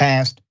in the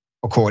past,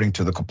 according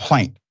to the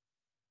complaint.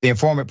 The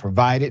informant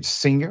provided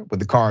Senior with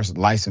the car's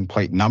license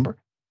plate number.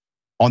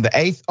 On the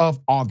 8th of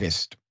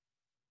August,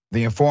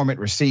 the informant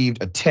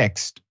received a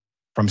text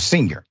from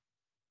Senior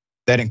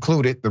that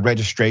included the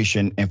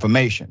registration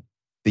information.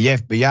 The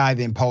FBI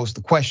then posed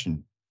the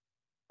question.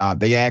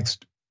 They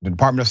asked the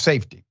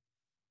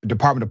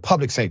Department of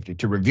Public Safety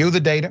to review the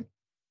data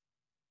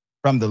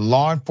from the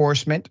law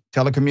enforcement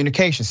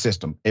telecommunication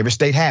system. Every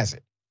state has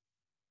it,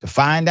 to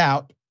find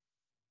out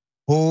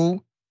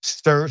who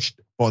searched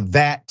for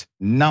that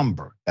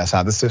number. That's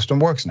how the system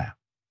works now.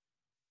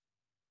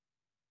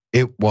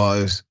 It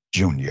was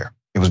Junior.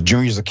 It was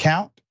Junior's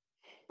account,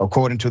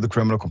 according to the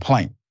criminal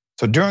complaint.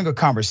 So during a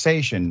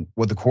conversation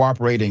with the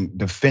cooperating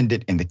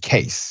defendant in the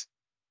case,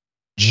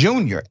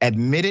 Junior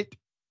admitted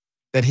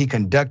that he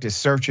conducted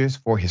searches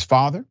for his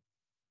father.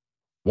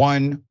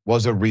 One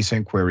was a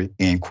recent query,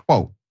 end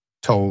quote,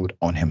 told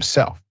on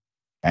himself,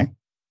 okay?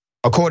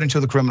 According to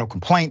the criminal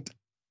complaint,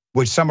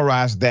 which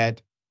summarized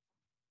that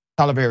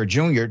Talavera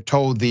Jr.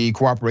 told the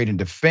cooperating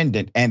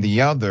defendant and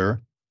the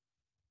other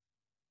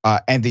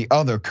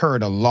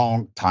occurred a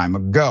long time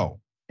ago,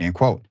 end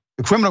quote.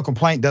 The criminal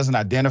complaint doesn't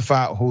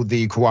identify who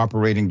the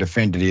cooperating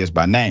defendant is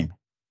by name.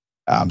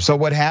 So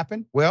what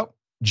happened? Well,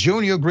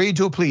 Junior agreed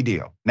to a plea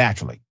deal,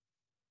 naturally.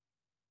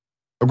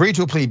 Agreed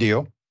to a plea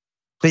deal,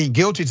 plead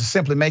guilty to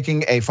simply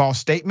making a false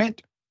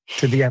statement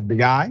to the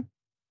FBI,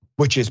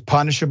 which is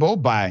punishable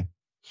by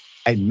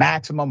a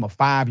maximum of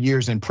 5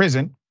 years in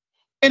prison.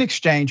 In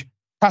exchange,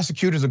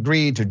 prosecutors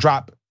agreed to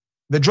drop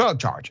the drug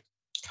charges.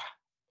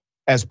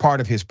 As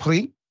part of his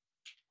plea,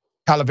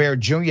 Talavera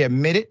Jr.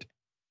 admitted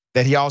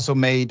that he also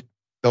made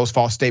those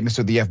false statements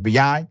to the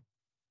FBI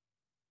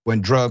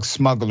when drug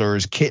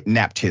smugglers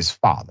kidnapped his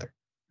father.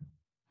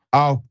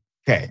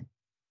 Okay.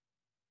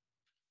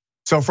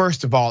 So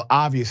first of all,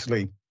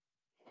 obviously,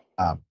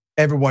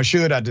 everyone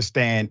should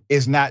understand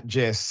it's not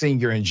just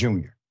senior and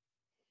junior.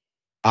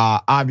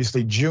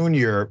 Obviously,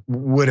 junior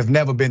would have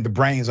never been the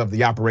brains of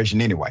the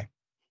operation anyway.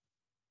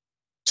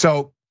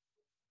 So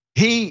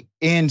he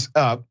ends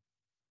up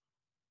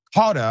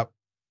caught up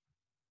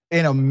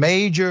in a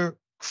major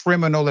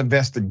criminal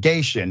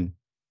investigation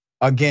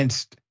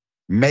against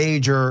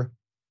major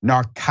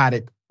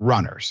narcotic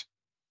runners,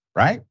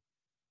 right?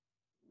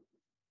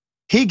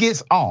 He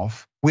gets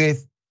off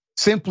with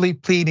simply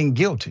pleading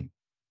guilty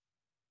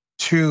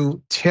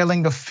to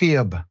telling a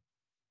fib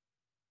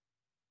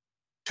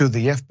to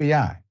the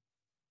FBI.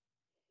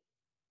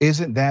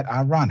 Isn't that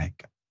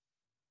ironic?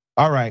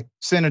 All right,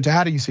 Senator,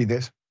 how do you see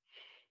this?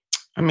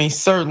 I mean,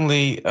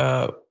 certainly,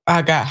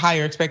 I got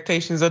higher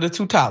expectations of the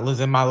two toddlers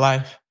in my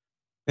life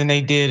than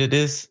they did of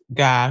this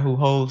guy who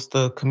holds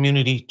the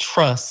community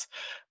trust.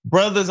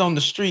 Brothers on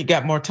the street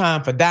got more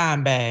time for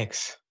dime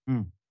bags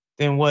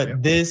than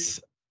what this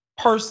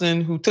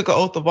person who took an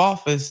oath of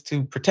office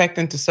to protect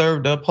and to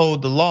serve, to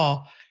uphold the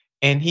law,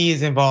 and he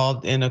is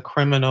involved in a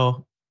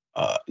criminal,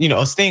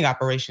 a sting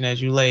operation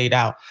as you laid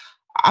out.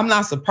 I'm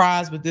not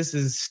surprised, but this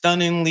is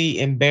stunningly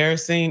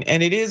embarrassing.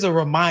 And it is a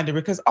reminder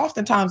because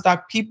oftentimes,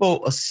 Doc,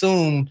 people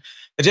assume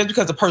that just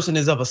because a person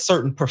is of a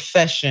certain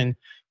profession,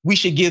 we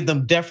should give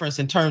them deference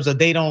in terms of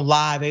they don't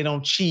lie, they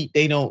don't cheat,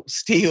 they don't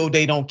steal,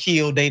 they don't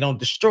kill, they don't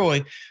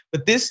destroy.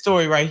 But this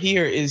story right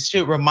here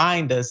should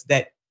remind us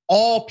that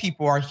all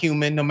people are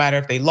human, no matter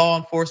if they law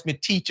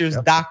enforcement, teachers,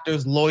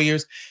 doctors,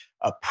 lawyers,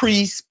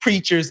 priests,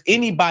 preachers,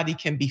 anybody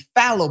can be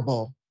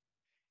fallible.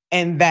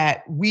 And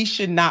that we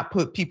should not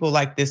put people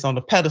like this on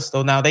the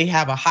pedestal. Now they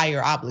have a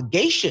higher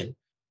obligation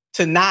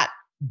to not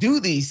do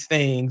these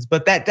things,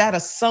 but that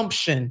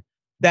assumption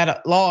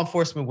that law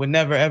enforcement would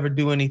never ever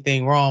do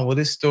anything wrong, well,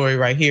 this story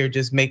right here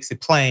just makes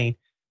it plain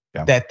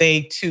that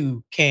they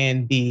too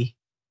can be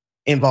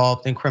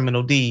involved in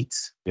criminal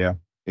deeds. Yeah,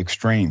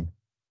 extreme.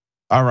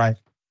 All right,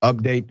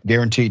 update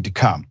guaranteed to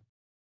come.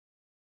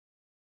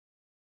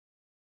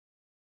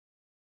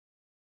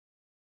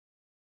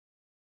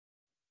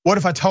 What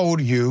if I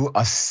told you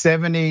a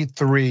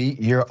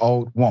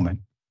 73-year-old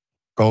woman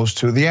goes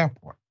to the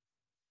airport?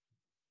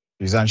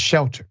 She's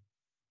unsheltered.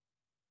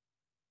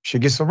 She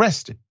gets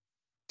arrested,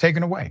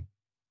 taken away.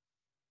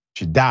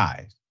 She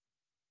dies.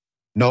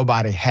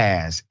 Nobody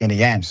has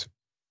any answer.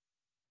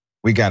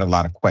 We got a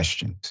lot of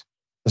questions.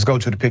 Let's go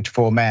to the picture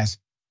full mass.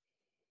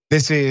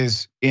 This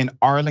is in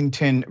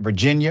Arlington,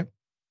 Virginia.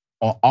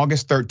 On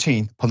August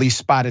 13th, police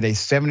spotted a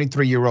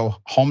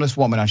 73-year-old homeless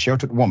woman,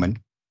 unsheltered woman,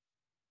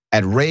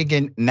 at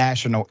Reagan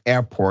National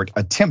Airport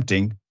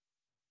attempting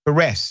to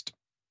rest.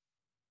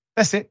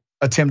 That's it,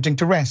 attempting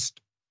to rest.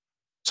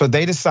 So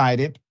they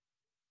decided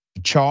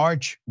to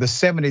charge the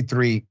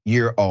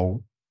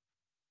 73-year-old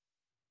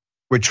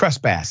with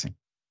trespassing,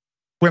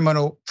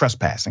 criminal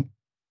trespassing,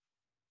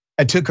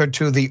 and took her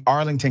to the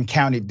Arlington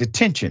County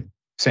Detention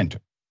Center.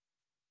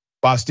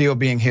 While still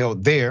being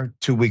held there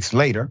 2 weeks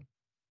later,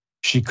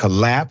 she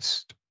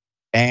collapsed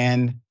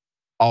and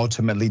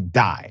ultimately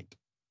died.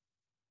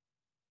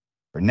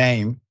 Her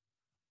name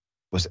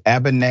was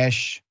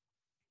Abanesh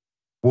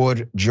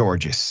Wood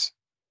Georges.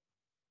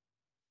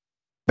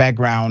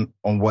 Background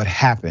on what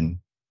happened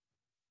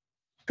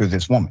to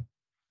this woman.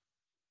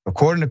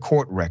 According to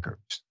court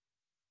records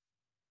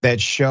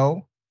that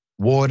show,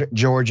 Wood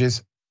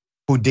Georges,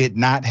 who did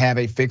not have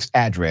a fixed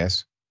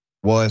address,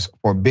 was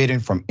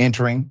forbidden from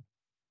entering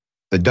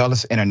the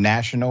Dulles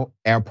International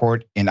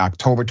Airport in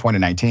October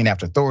 2019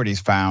 after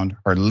authorities found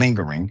her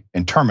lingering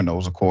in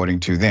terminals,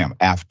 according to them,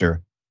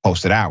 after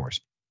posted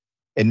hours.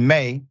 In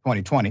May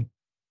 2020,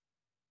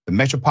 the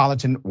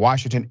Metropolitan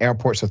Washington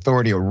Airports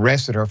Authority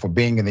arrested her for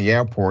being in the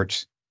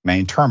airport's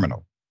main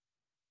terminal.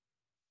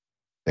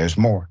 There's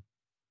more.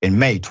 In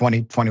May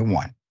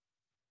 2021,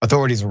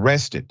 authorities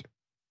arrested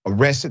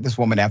this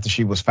woman after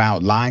she was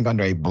found lying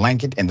under a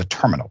blanket in the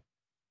terminal.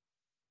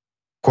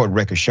 Court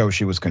records show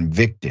she was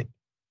convicted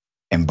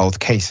in both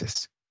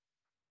cases.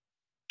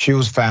 She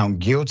was found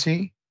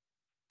guilty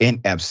in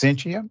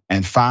absentia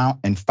and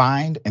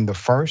fined in the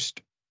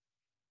first,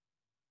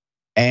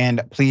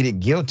 and pleaded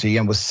guilty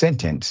and was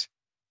sentenced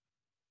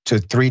to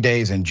 3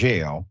 days in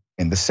jail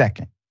in the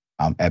second.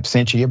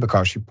 Absentia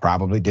because she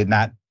probably did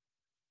not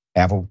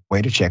have a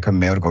way to check her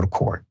mail to go to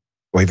court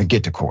or even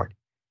get to court.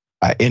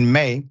 In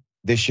May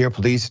this year,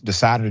 police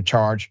decided to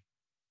charge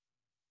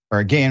her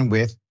again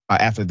with,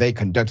 after they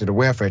conducted a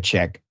welfare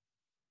check,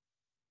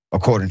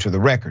 according to the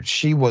records.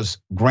 She was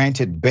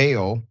granted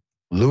bail,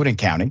 Loudoun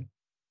County,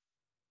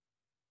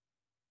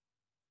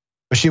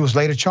 but she was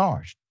later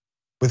charged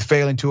with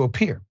failing to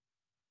appear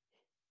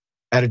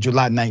at a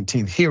July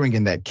 19th hearing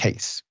in that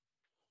case.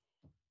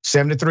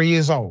 73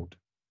 years old.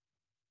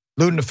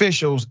 Loudoun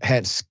officials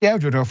had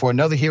scheduled her for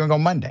another hearing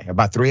on Monday,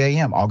 about 3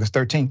 a.m., August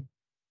 13th.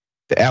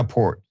 The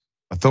airport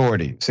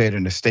authority said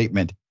in a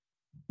statement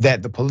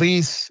that the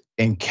police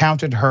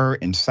encountered her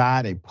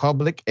inside a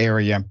public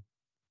area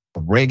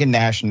of Reagan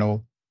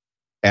National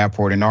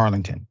Airport in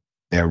Arlington.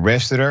 They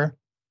arrested her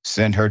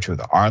sent her to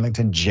the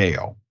Arlington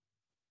jail.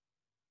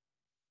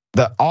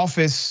 The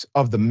office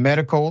of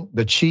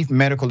the chief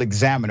medical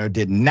examiner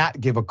did not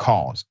give a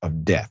cause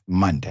of death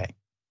Monday.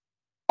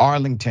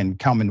 Arlington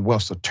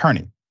Commonwealth's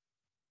attorney,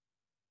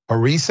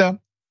 Parisa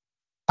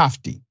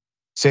Hafti,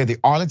 said the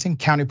Arlington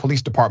County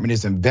Police Department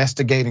is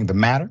investigating the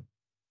matter,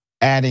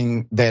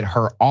 adding that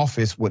her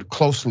office would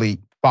closely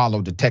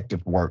follow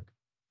detective work.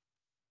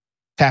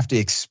 Hafti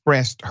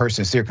expressed her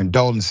sincere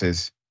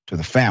condolences to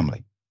the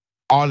family.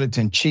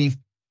 Arlington Chief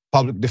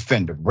Public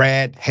Defender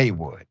Brad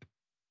Haywood,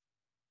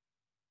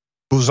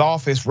 whose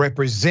office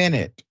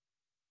represented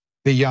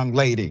the young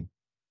lady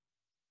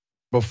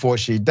before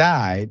she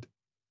died,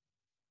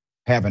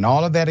 having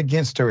all of that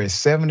against her at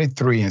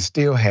 73 and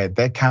still had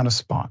that kind of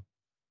spunk.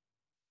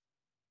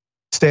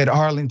 Said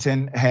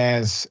Arlington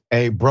has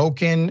a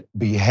broken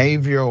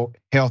behavioral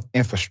health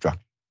infrastructure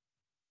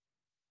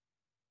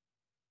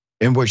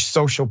in which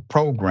social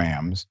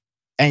programs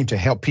aimed to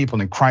help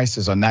people in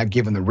crisis are not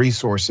given the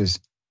resources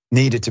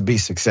needed to be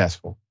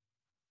successful.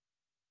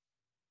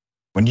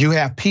 When you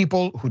have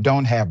people who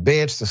don't have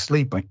beds to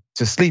sleep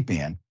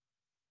in,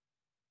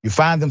 you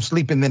find them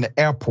sleeping in the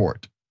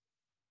airport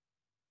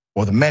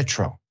or the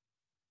metro,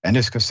 and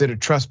it's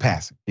considered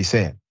trespassing, he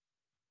said.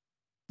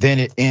 Then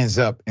it ends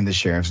up in the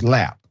sheriff's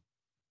lap.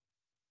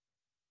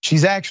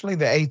 She's actually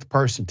the 8th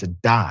person to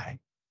die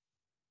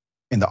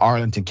in the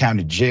Arlington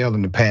County Jail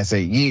in the past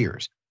 8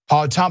 years.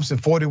 Paul Thompson,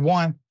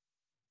 41,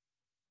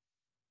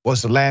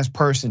 was the last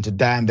person to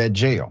die in that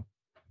jail.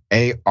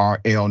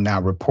 ARL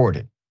now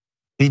reported.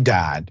 He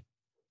died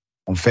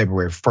on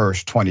February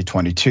 1st,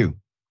 2022,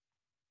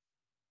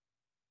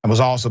 and was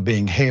also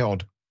being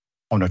held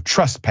on a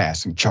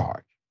trespassing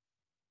charge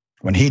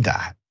when he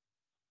died.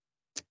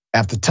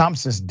 After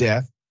Thompson's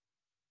death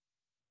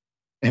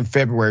in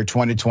February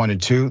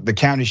 2022, the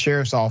county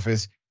sheriff's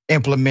office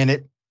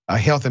implemented a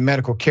health and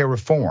medical care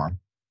reform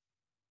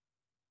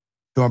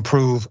to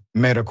improve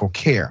medical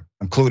care,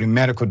 including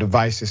medical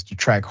devices to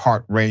track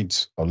heart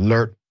rates,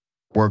 alert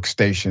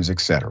workstations,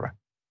 etc.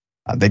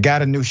 They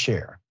got a new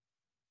sheriff,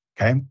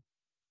 okay?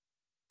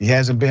 He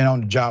hasn't been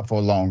on the job for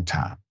a long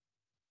time.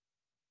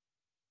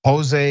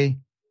 Jose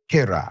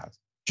Quiraz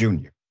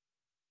Jr.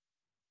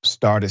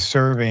 started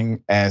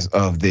serving as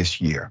of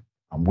this year.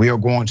 We are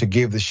going to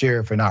give the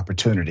sheriff an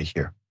opportunity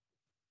here.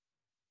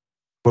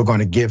 We're going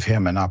to give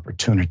him an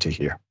opportunity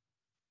here.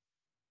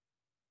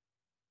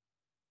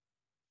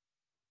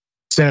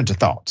 Senator,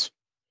 thoughts?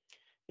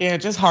 Yeah,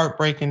 just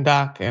heartbreaking,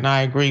 Doc, and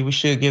I agree. We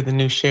should give the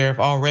new sheriff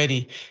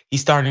already.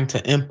 He's starting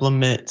to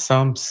implement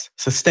some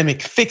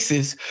systemic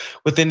fixes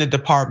within the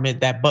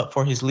department that, but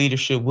for his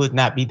leadership, would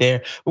not be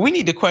there. But we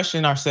need to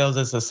question ourselves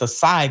as a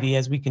society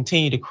as we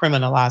continue to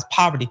criminalize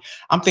poverty.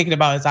 I'm thinking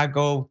about as I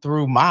go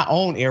through my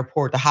own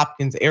airport, the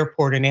Hopkins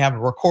Airport, and they have a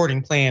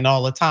recording playing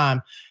all the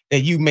time that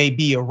you may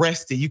be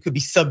arrested. You could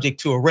be subject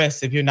to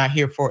arrest if you're not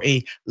here for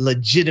a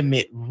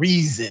legitimate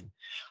reason.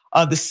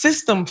 The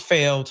system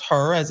failed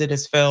her as it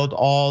has failed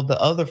all the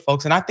other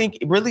folks. And I think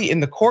really in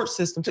the court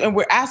system too, and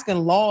we're asking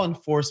law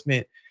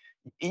enforcement,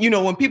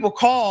 when people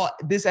call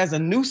this as a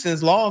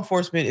nuisance, law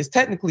enforcement is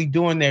technically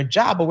doing their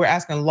job, but we're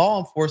asking law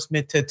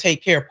enforcement to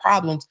take care of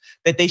problems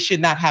that they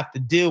should not have to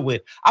deal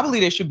with. I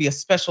believe there should be a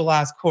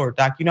specialized court,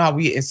 Doc. You know how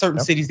in certain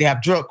cities they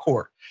have drug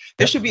court.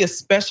 There should be a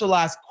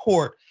specialized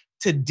court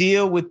to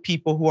deal with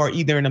people who are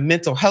either in a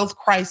mental health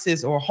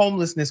crisis or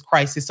homelessness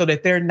crisis so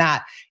that they're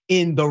not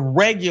in the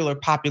regular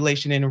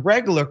population in a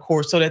regular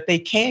court so that they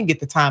can get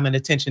the time and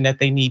attention that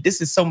they need.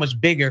 This is so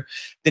much bigger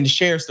than the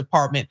sheriff's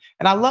department.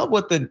 And I love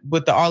what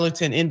the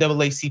Arlington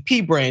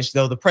NAACP branch,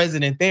 though, the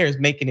president there is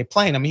making it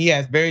plain. I mean, he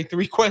has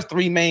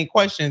three main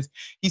questions.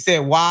 He said,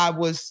 why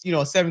was a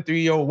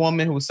 73-year-old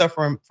woman who was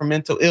suffering from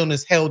mental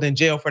illness held in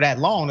jail for that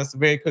long? That's a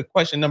very good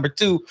question. Number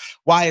 2,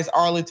 why is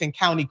Arlington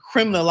County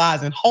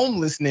criminalizing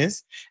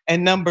homelessness?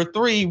 And number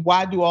 3,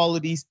 why do all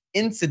of these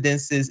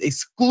incidences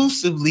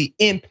exclusively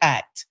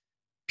impact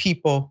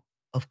people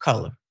of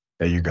color?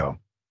 There you go.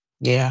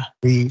 Yeah.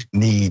 We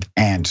need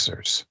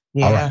answers.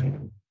 Yeah. All right.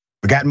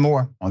 We got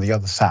more on the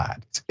other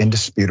side. It's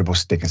indisputable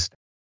stick and stay.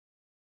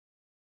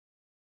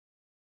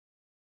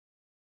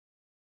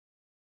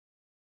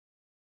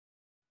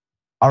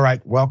 All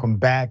right, welcome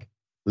back.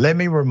 Let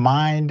me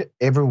remind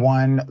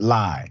everyone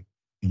live,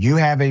 you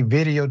have a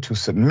video to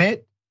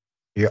submit.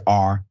 Here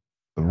are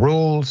the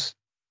rules.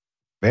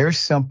 Very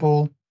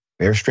simple,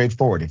 very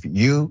straightforward. If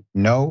you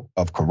know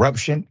of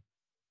corruption,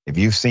 if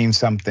you've seen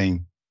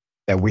something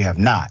that we have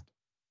not,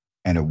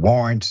 and it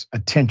warrants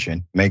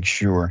attention, make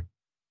sure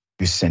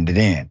you send it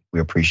in. We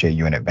appreciate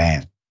you in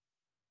advance.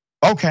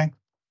 Okay,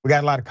 we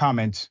got a lot of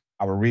comments.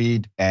 I will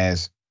read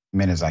as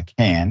many as I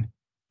can.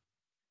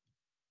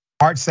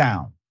 Heart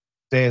Sound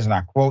says, and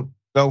I quote,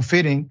 so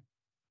fitting,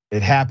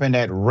 it happened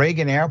at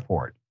Reagan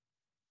Airport,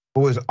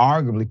 who is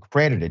arguably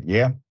credited,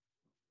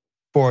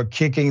 for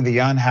kicking the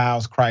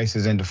unhoused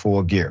crisis into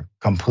full gear.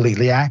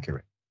 Completely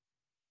accurate,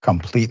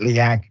 completely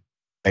accurate.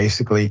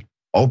 Basically,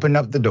 open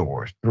up the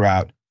doors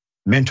throughout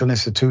mental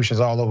institutions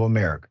all over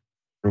America,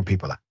 threw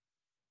people out.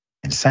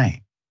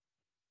 Insane.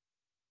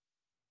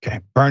 Okay,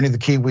 Bernie the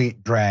Kiwi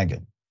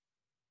Dragon.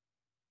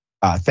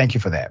 Thank you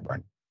for that,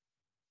 Bernie.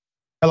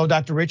 Hello,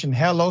 Dr. Rich, and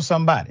hello,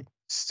 somebody.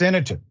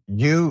 Senator,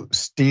 you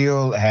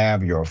still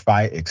have your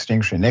fire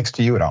extinguisher next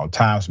to you at all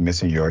times,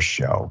 missing your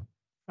show.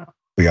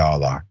 We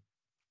all are.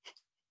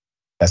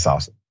 That's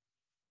awesome.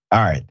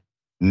 All right.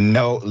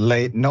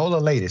 Nola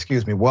Lady,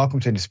 excuse me. Welcome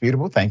to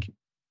Indisputable. Thank you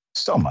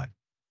so much.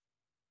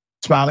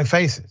 Smiling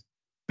faces.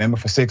 Member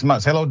for 6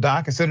 months. Hello,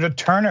 Doc and Senator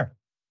Turner.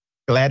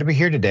 Glad to be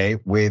here today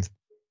with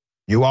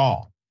you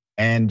all.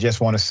 And just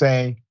want to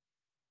say,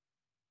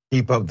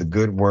 keep up the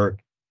good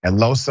work.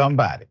 Hello,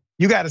 somebody.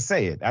 You got to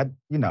say it.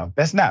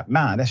 That's not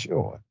mine. That's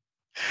yours.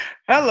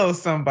 Hello,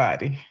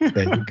 somebody.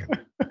 There you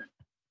go.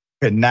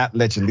 Could not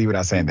let you leave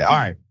without saying that. All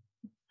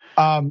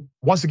right.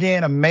 Once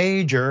again, a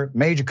major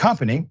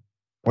company,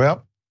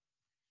 well,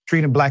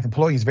 treating Black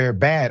employees very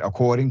bad,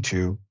 according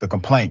to the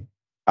complaint.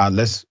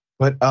 Let's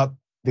put up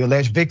the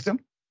alleged victim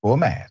for a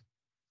mask.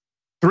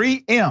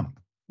 3M.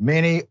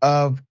 Many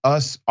of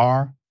us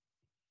are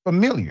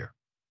familiar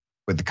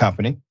with the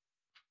company.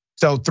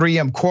 So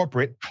 3M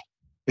Corporate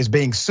is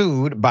being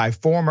sued by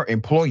former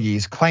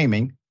employees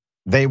claiming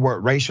they were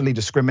racially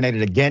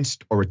discriminated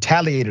against or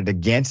retaliated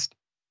against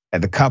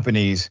at the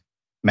company's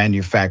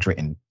manufacturer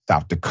in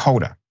South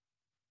Dakota.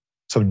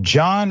 So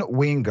John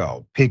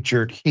Wingo,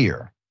 pictured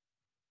here,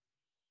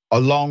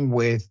 along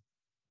with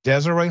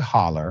Desiree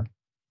Holler,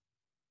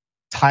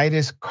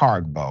 Titus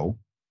Cargbo,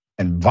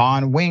 and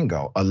Von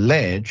Wingo,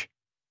 allege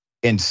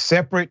in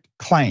separate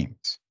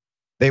claims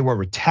they were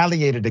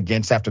retaliated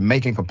against after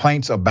making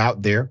complaints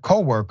about their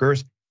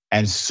co-workers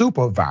and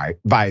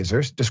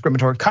supervisors'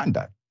 discriminatory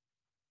conduct.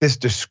 This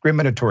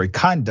discriminatory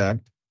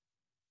conduct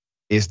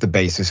is the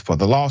basis for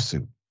the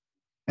lawsuit.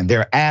 And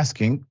they're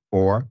asking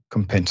for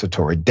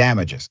compensatory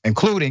damages,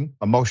 including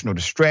emotional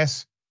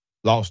distress,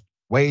 lost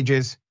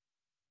wages,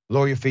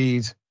 lawyer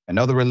fees, and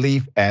other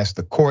relief as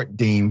the court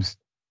deems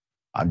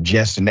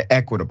just and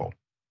equitable.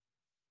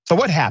 So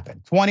what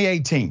happened?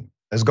 2018,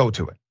 let's go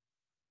to it.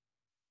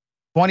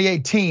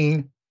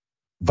 2018,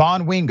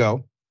 Von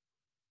Wingo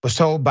was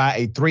told by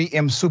a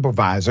 3M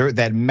supervisor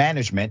that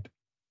management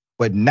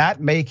would not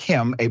make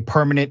him a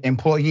permanent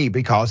employee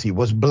because he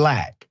was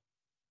Black.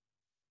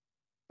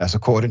 That's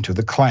according to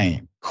the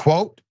claim.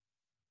 Quote,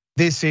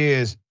 "This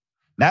is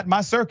not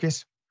my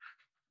circus,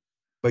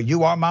 but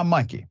you are my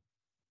monkey.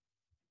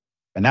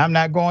 And I'm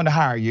not going to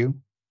hire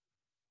you."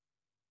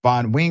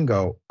 Von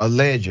Wingo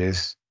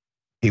alleges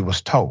he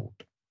was told.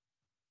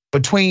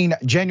 Between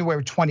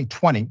January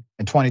 2020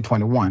 and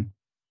 2021,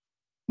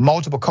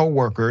 multiple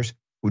co-workers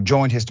who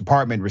joined his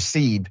department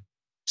received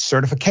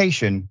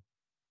certification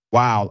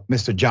while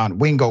Mr. John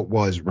Wingo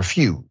was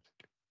refused.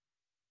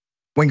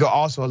 Wingo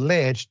also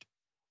alleged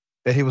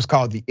that he was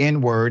called the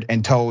N-word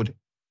and told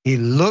he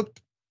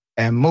looked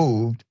and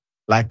moved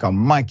like a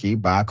monkey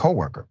by a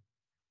coworker.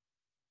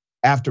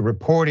 After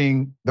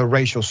reporting the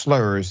racial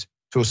slurs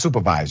to a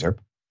supervisor,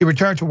 he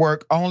returned to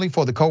work only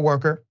for the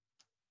coworker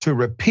to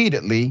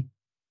repeatedly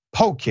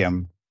poke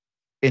him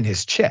in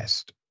his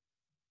chest.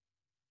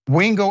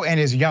 Wingo and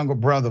his younger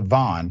brother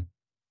Von,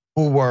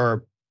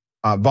 were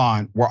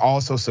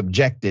also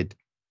subjected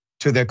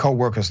to their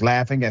coworkers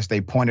laughing as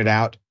they pointed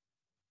out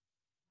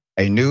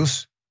a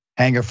noose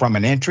hanging from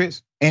an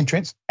entrance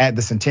at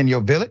the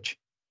Centennial Village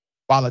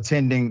while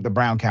attending the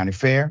Brown County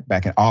Fair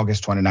back in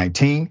August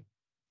 2019,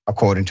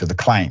 according to the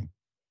claim.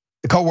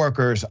 The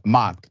coworkers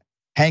mocked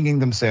hanging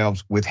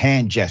themselves with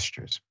hand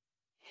gestures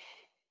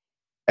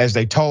as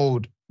they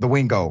told the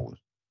Wingos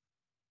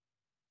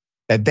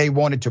that they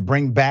wanted to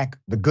bring back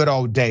the good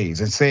old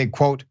days and said,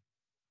 quote,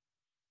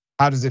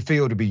 "How does it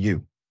feel to be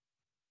you?"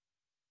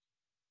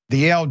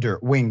 The elder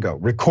Wingo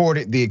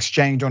recorded the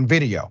exchange on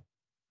video.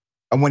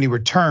 And when he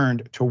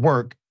returned to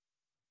work,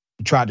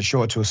 he tried to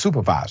show it to a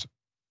supervisor,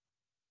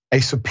 a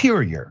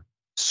superior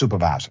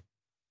supervisor,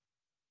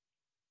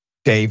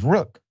 Dave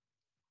Rook.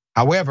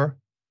 However,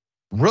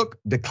 Rook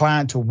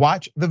declined to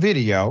watch the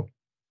video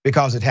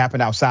because it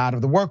happened outside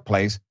of the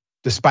workplace,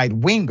 despite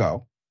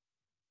Wingo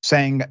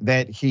saying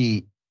that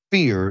he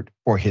feared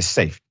for his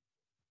safety.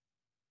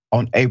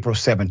 On April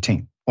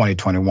 17,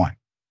 2021,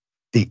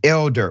 the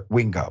elder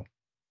Wingo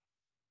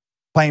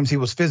claims he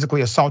was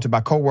physically assaulted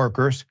by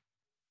coworkers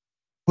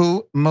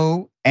Hu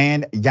Mu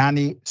and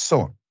Yanni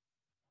Sor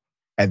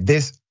at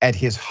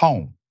his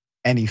home,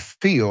 and he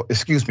filed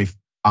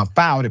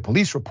a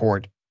police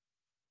report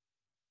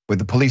with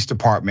the police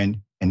department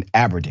in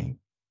Aberdeen.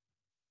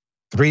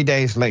 3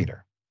 days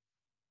later,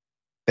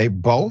 they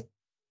both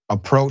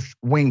approached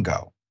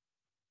Wingo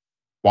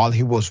while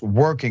he was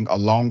working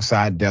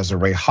alongside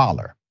Desiree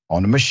Holler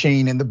on a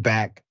machine in the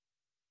back,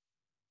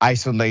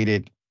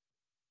 isolated,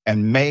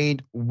 and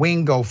made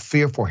Wingo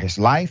fear for his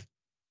life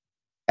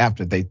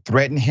after they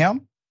threatened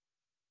him,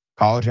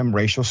 called him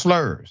racial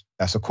slurs.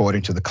 That's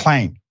according to the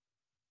claim.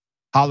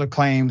 Holler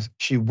claims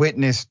she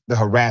witnessed the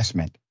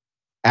harassment.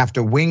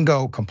 After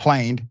Wingo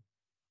complained,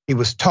 he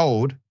was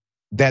told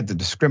that the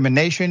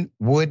discrimination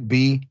would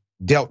be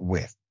dealt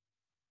with.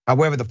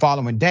 However, the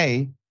following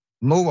day,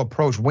 Mu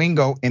approached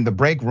Wingo in the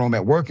break room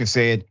at work and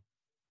said,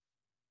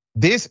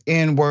 This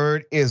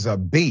N-word is a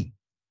B.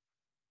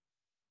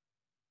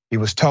 He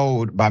was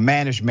told by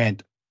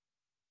management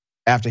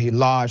after he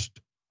lodged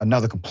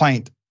another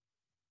complaint,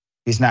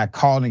 he's not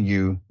calling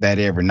you that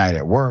every night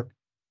at work.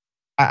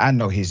 I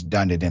know he's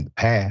done it in the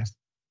past,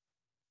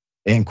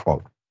 end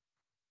quote.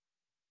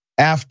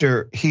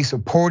 After he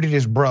supported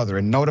his brother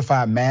and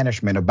notified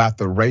management about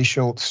the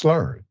racial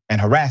slur and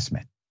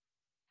harassment,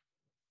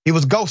 he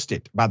was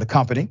ghosted by the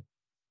company,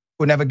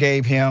 who never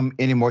gave him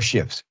any more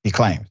shifts, he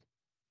claims.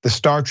 The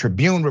Star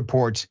Tribune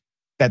reports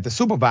that the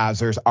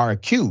supervisors are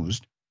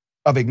accused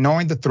of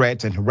ignoring the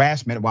threats and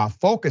harassment while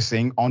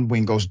focusing on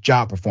Wingo's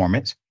job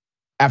performance.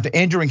 After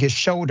injuring his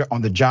shoulder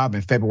on the job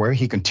in February,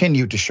 he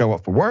continued to show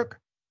up for work,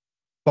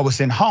 but was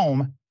sent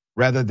home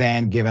rather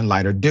than given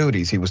lighter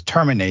duties. He was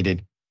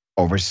terminated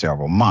over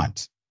several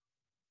months.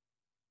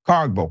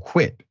 Cargo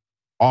quit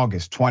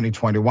August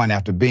 2021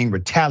 after being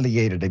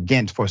retaliated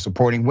against for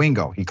supporting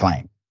Wingo, he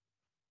claimed.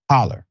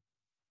 Holler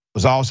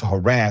was also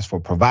harassed for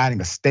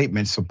providing a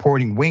statement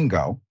supporting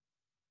Wingo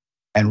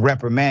and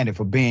reprimanded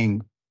for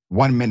being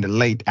 1 minute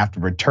late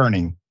after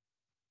returning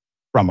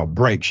from a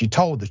break. She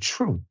told the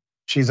truth.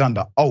 She's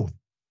under oath.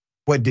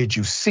 What did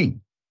you see?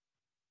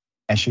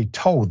 And she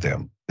told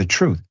them the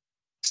truth.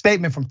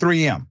 Statement from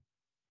 3M.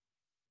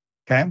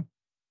 Okay.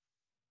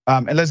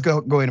 And let's go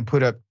ahead and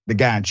put up the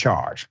guy in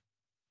charge.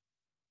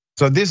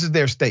 So this is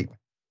their statement.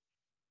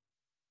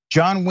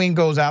 John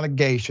Wingo's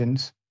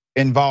allegations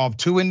involve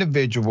two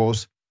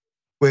individuals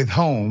with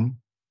whom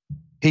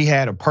he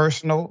had a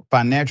personal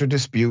financial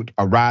dispute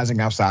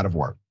arising outside of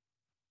work.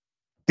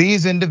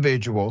 These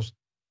individuals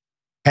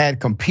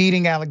had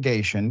competing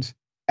allegations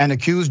and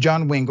accused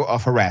John Wingo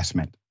of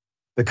harassment,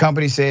 the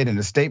company said in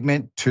a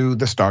statement to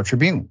the Star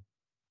Tribune.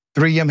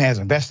 3M has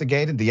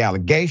investigated the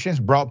allegations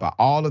brought by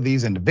all of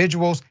these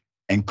individuals,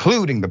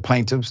 including the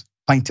plaintiffs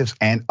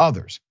and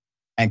others,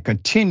 and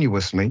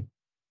continuously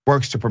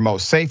works to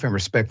promote safe and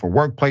respectful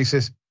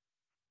workplaces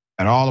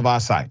at all of our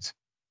sites,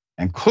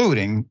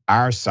 including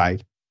our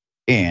site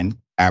in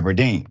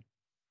Aberdeen,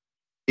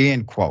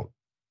 end quote.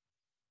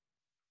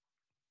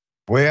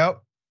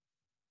 Well,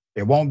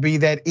 it won't be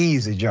that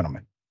easy,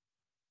 gentlemen.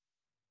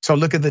 So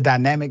look at the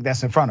dynamic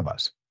that's in front of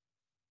us.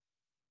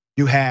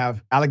 You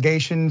have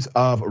allegations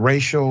of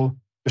racial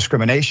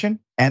discrimination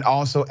and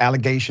also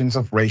allegations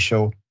of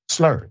racial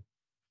slur.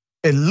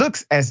 It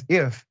looks as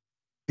if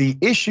the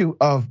issue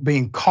of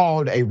being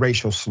called a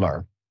racial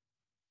slur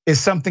is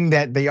something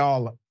that they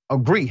all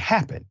agree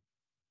happened.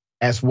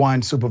 As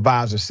one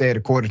supervisor said,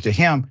 according to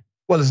him,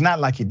 well, it's not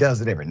like he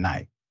does it every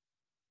night.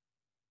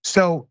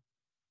 So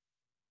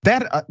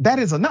that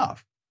is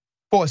enough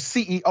for a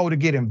CEO to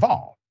get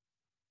involved.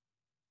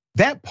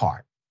 That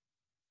part.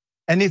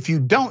 And if you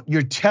don't,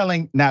 you're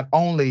telling not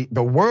only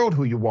the world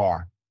who you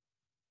are,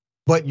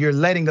 but you're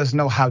letting us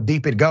know how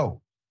deep it goes.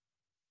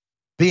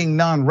 Being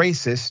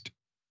non-racist,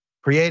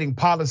 creating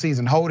policies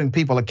and holding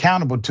people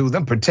accountable to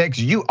them protects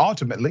you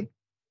ultimately,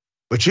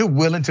 but you're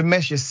willing to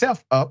mess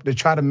yourself up to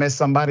try to mess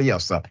somebody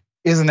else up.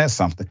 Isn't that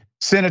something?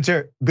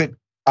 Senator, good.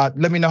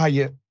 Let me know how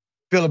you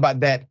feel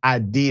about that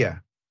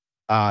idea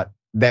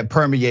that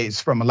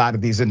permeates from a lot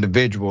of these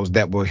individuals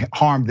that will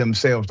harm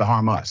themselves to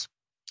harm us.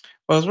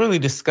 Well, it's really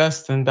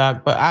disgusting,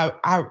 Doc. But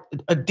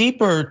a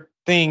deeper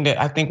thing that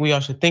I think we all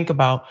should think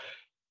about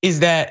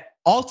is that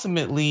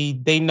ultimately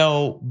they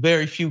know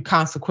very few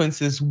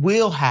consequences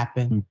will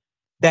happen.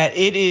 That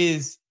it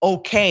is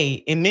okay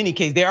in many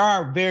cases. There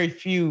are very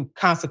few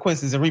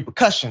consequences and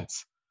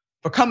repercussions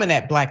for coming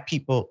at Black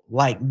people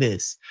like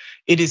this.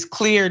 It is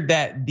clear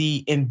that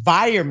the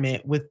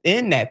environment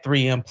within that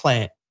 3M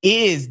plant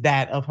is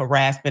that of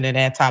harassment and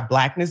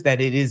anti-Blackness,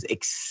 that it is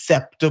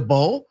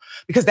acceptable,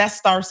 because that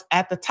starts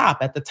at the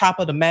top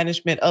of the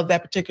management of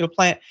that particular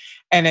plant.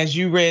 And as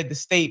you read the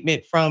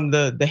statement from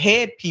the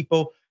head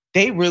people,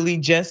 they really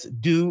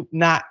just do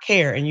not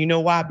care. And you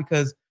know why?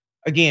 Because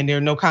again, there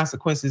are no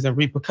consequences and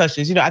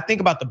repercussions. You know, I think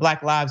about the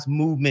Black Lives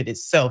Movement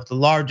itself, the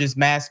largest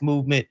mass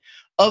movement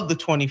of the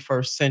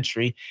 21st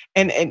century.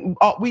 And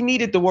we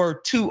needed the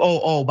word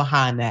 200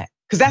 behind that,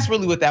 because that's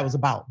really what that was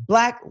about.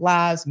 Black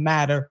Lives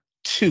Matter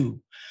 2.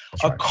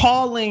 Right.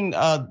 Calling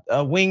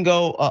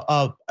Wingo,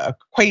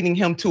 equating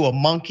him to a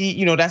monkey,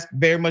 you know, that's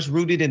very much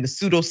rooted in the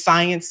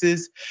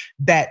pseudosciences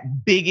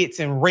that bigots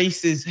and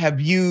racists have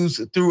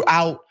used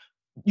throughout,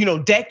 you know,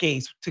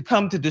 decades to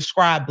come to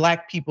describe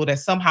Black people, that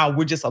somehow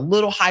we're just a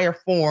little higher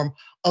form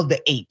of the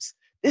apes.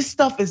 This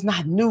stuff is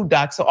not new,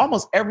 Doc. So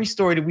almost every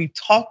story that we've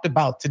talked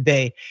about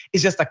today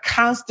is just a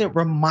constant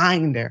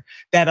reminder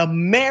that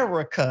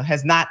America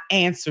has not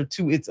answered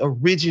to its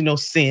original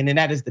sin, and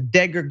that is the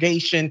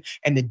degradation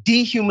and the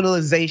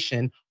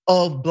dehumanization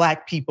of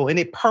Black people. And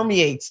it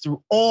permeates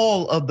through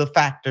all of the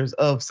factors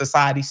of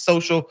society,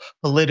 social,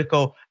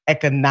 political,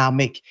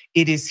 economic.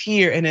 It is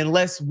here. And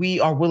unless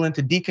we are willing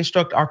to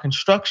deconstruct our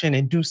construction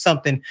and do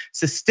something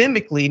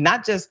systemically,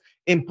 not just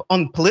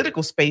on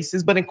political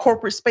spaces, but in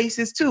corporate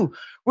spaces too,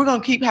 we're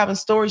gonna keep having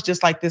stories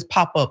just like this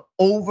pop up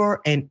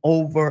over and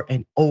over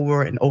and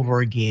over and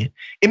over again.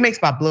 It makes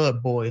my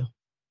blood boil.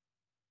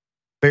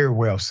 Very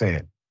well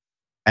said.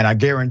 And I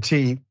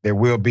guarantee there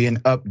will be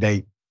an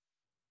update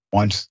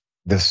once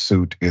the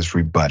suit is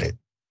rebutted.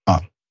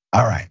 All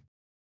right.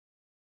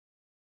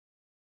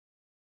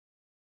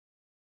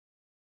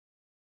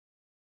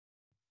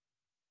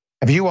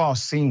 Have you all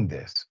seen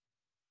this?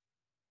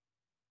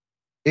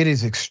 It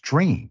is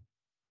extreme.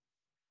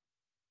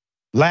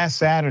 Last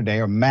Saturday,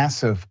 a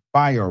massive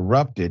fire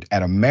erupted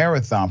at a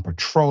Marathon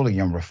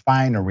Petroleum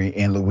refinery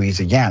in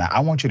Louisiana.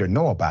 I want you to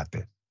know about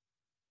this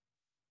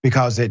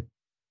because it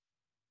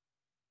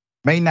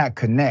may not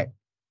connect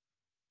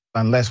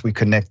unless we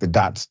connect the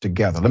dots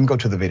together. Let me go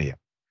to the video.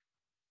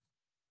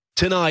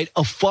 Tonight,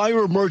 a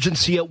fire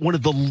emergency at one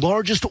of the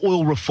largest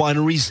oil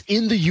refineries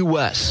in the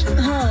U.S.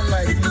 Oh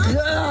my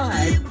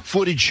God.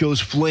 Footage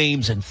shows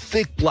flames and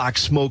thick black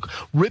smoke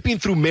ripping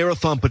through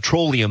Marathon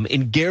Petroleum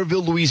in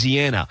Garyville,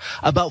 Louisiana,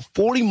 about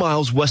 40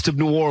 miles west of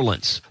New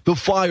Orleans. The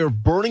fire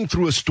burning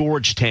through a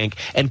storage tank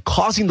and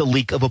causing the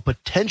leak of a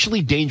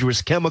potentially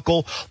dangerous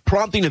chemical,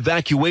 prompting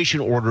evacuation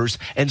orders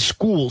and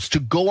schools to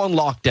go on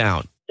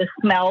lockdown. The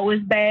smell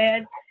was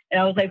bad. And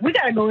I was like, we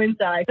got to go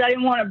inside. I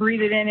didn't want to breathe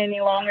it in any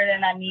longer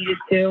than I needed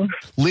to.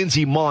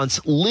 Lindsay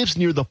Mons lives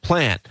near the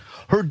plant.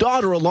 Her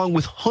daughter, along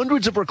with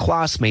hundreds of her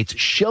classmates,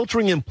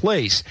 sheltering in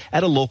place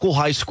at a local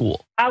high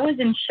school. I was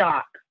in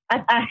shock.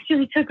 I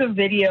actually took a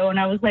video and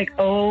I was like,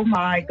 oh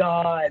my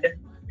God.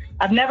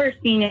 I've never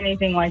seen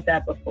anything like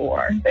that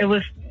before. It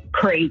was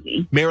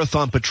crazy.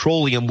 Marathon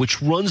Petroleum,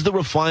 which runs the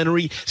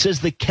refinery, says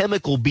the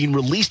chemical being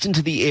released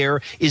into the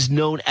air is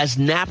known as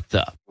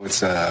naphtha.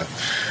 It's a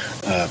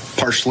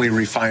partially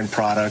refined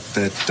product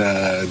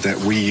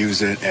that we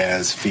use it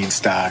as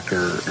feedstock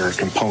or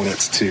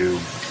components to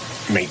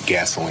make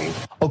gasoline.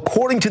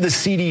 According to the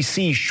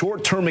CDC,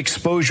 short-term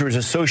exposure is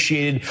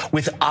associated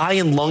with eye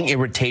and lung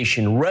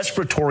irritation,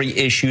 respiratory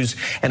issues,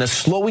 and a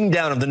slowing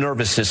down of the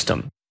nervous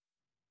system.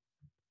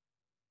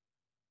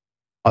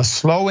 A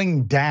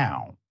slowing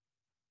down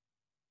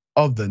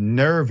of the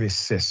nervous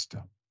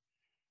system.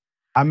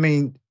 I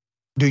mean,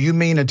 do you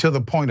mean until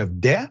the point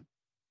of death?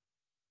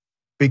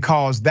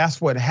 Because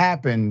that's what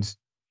happens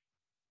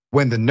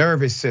when the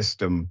nervous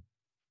system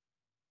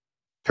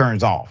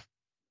turns off.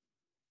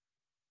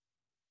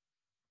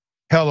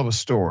 Hell of a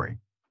story.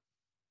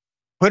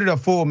 Put it up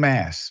full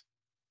mass.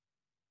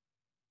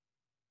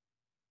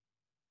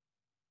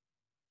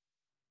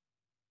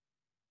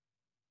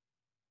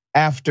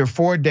 After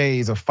 4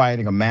 days of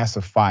fighting a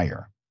massive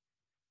fire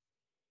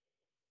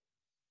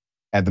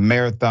at the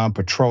Marathon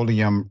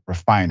Petroleum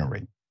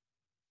Refinery,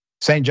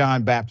 St.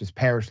 John Baptist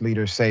parish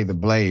leaders say the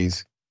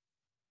blaze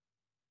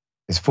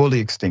is fully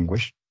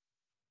extinguished.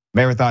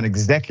 Marathon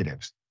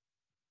executives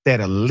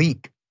said a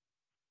leak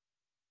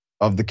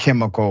of the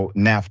chemical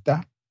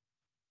naphtha,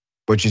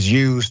 which is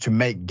used to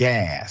make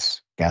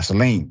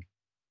gasoline,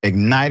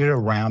 ignited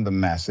around the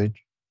massive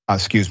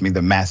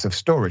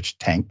storage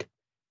tank.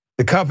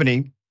 The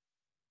company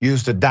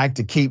used a dike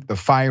to keep the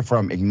fire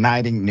from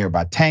igniting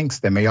nearby tanks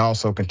that may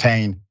also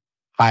contain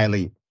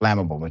highly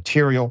flammable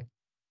material.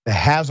 The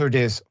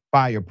hazardous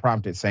fire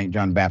prompted St.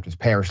 John Baptist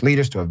parish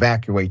leaders to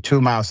evacuate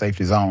 2-mile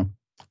safety zone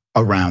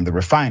around the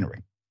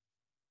refinery.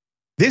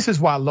 This is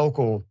why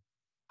local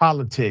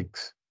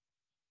politics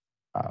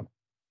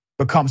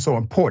become so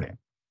important.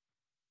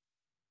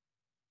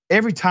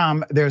 Every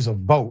time there's a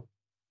vote,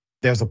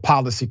 there's a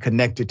policy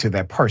connected to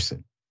that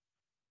person.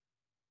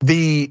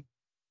 The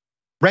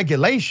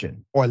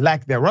regulation or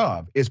lack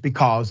thereof is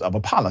because of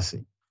a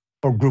policy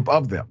or group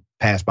of them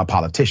passed by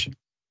politicians.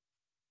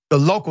 The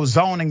local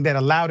zoning that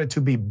allowed it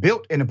to be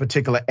built in a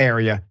particular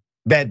area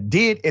that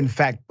did in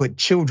fact put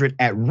children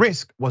at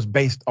risk was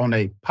based on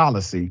a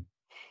policy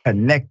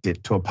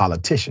connected to a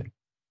politician.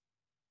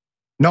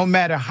 No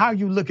matter how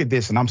you look at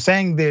this, and I'm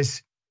saying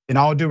this in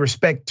all due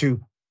respect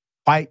to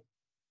white,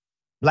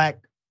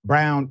 black,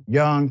 brown,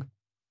 young,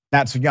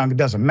 not so young, it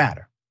doesn't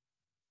matter.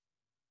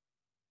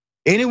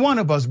 Any one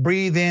of us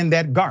breathe in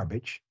that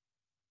garbage,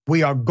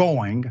 we are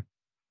going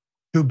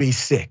to be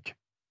sick.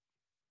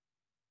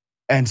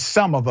 And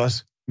some of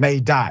us may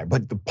die.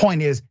 But the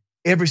point is,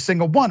 every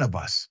single one of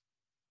us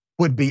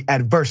would be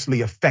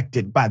adversely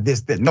affected by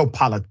this, that no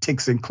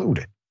politics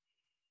included.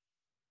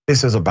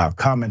 This is about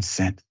common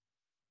sense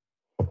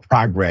for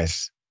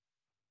progress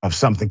of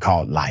something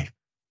called life.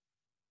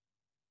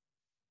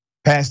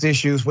 Past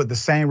issues with the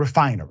same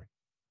refinery.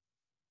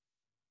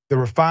 The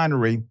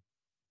refinery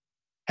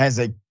has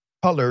a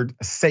colored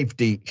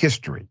safety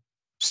history.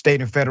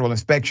 State and federal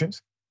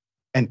inspections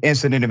and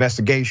incident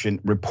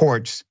investigation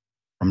reports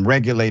from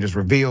regulators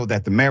revealed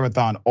that the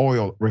Marathon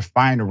Oil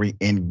Refinery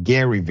in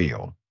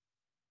Garyville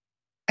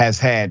has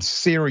had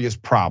serious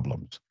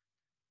problems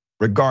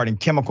regarding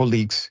chemical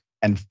leaks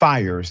and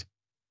fires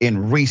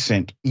in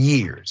recent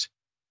years.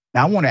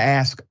 Now, I want to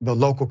ask the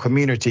local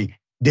community,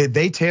 did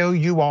they tell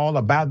you all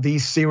about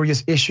these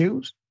serious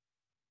issues?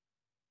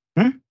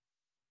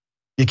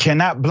 You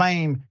cannot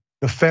blame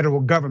the federal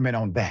government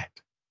on that.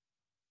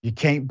 You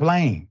can't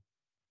blame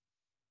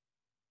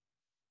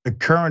the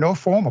current or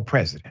former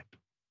president.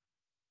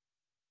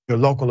 Your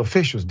local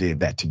officials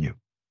did that to you.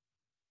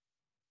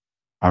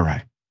 All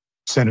right,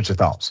 Senator,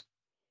 thoughts?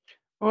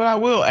 Well, I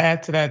will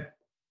add to that,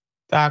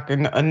 Doc,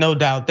 and no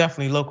doubt,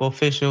 definitely local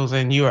officials,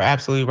 and you are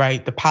absolutely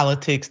right. The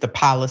politics, the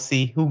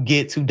policy, who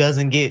gets, who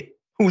doesn't get,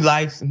 who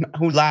lives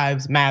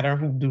matter,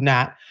 who do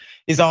not,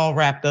 is all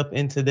wrapped up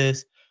into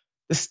this.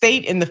 The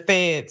state and the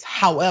feds,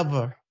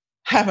 however,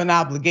 have an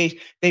obligation.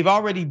 They've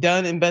already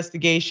done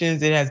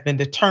investigations. It has been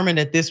determined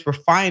that this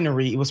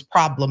refinery was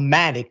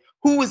problematic.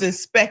 Who was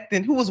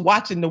inspecting? Who was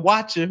watching the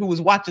watcher? Who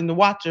was watching the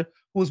watcher?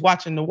 Who was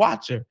watching the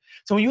watcher?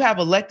 So when you have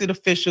elected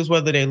officials,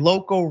 whether they're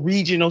local,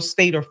 regional,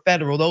 state, or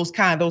federal, those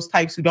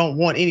types who don't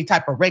want any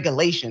type of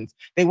regulations,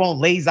 they want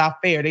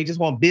laissez-faire. They just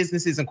want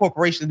businesses and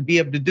corporations to be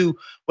able to do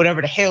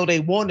whatever the hell they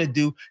want to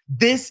do.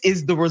 This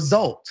is the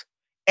result.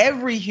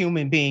 Every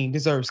human being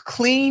deserves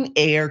clean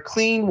air,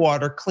 clean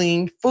water,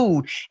 clean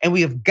food. And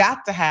we have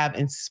got to have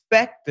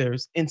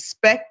inspectors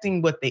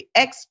inspecting what they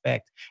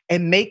expect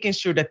and making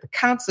sure that the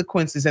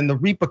consequences and the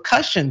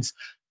repercussions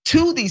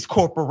to these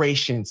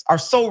corporations are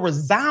so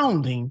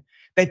resounding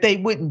that they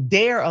wouldn't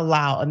dare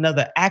allow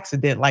another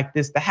accident like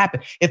this to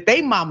happen. If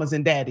they mamas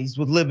and daddies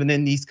were living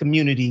in these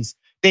communities,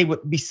 they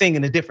would be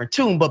singing a different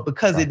tune, but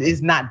because it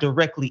is not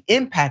directly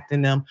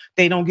impacting them,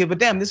 they don't give a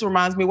damn. This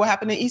reminds me of what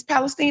happened in East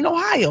Palestine,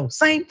 Ohio,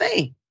 same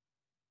thing.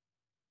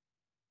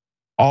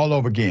 All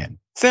over again.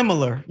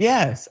 Similar,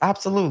 yes,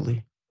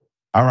 absolutely.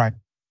 All right,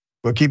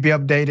 we'll keep you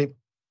updated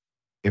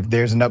if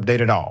there's an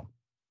update at all.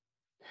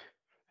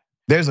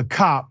 There's a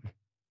cop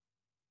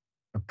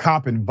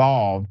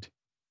involved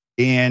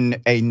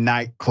in a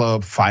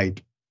nightclub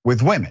fight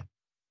with women,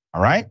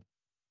 all right?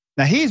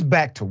 Now he's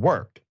back to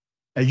work.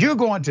 Now you're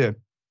going to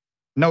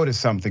notice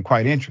something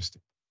quite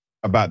interesting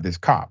about this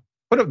cop.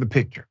 Put up the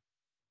picture,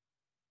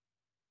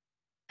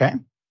 okay?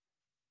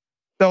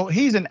 So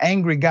he's an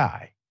angry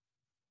guy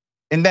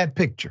in that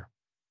picture.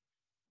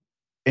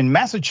 In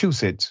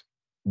Massachusetts,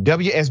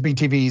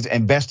 WSB-TV's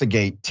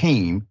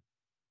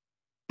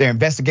their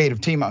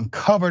investigative team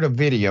uncovered a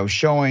video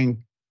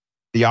showing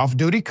the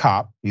off-duty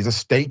cop, he's a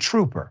state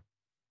trooper,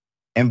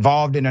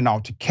 involved in an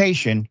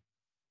altercation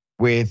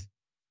with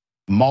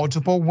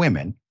multiple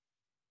women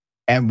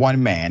and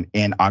one man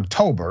in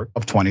October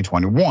of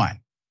 2021.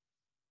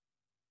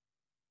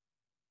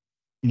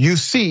 You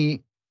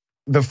see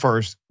the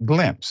first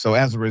glimpse. So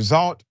as a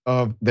result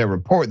of their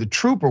report, the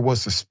trooper was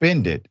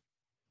suspended.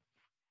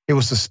 He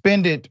was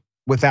suspended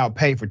without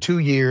pay for 2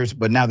 years,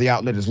 but now the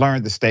outlet has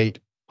learned the state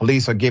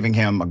police are giving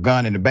him a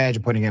gun and a badge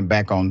and putting him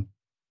back on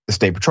the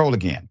state patrol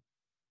again.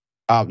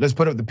 Let's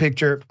put up the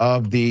picture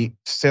of the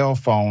cell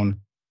phone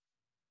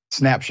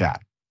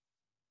snapshot.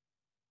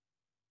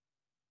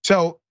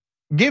 So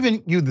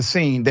giving you the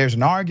scene, there's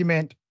an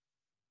argument.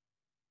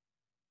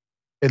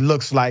 It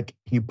looks like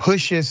he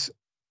pushes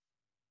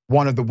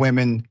one of the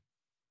women.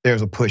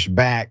 There's a push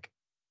back.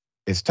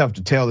 It's tough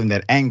to tell in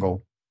that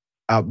angle,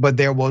 but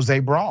there was a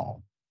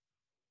brawl.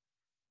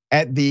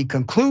 At the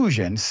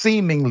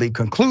seemingly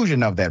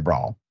conclusion of that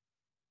brawl,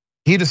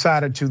 he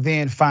decided to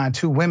then find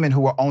two women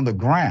who were on the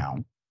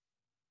ground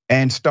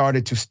and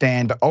started to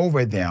stand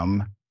over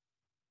them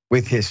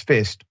with his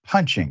fist,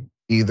 punching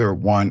either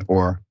one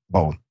or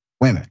both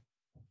women.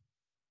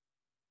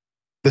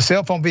 The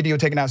cell phone video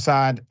taken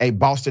outside a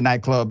Boston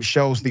nightclub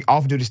shows the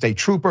off-duty state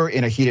trooper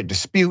in a heated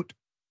dispute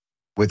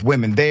with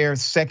women there.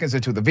 Seconds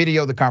into the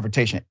video, the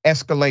confrontation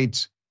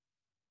escalates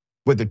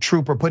with the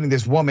trooper putting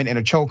this woman in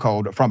a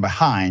chokehold from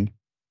behind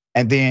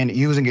and then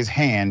using his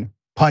hand,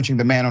 punching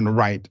the man on the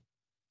right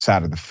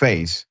side of the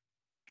face.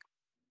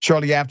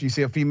 Shortly after, you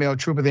see a female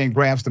trooper then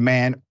grabs the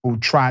man who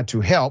tried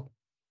to help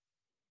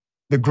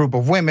the group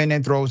of women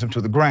and throws him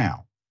to the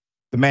ground.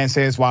 The man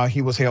says while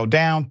he was held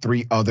down,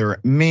 3 other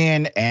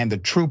men and the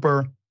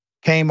trooper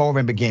came over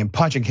and began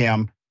punching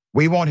him.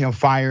 We want him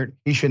fired.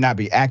 He should not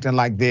be acting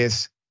like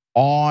this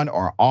on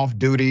or off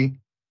duty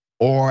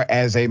or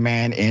as a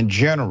man in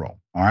general,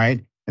 all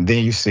right? And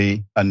then you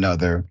see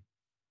another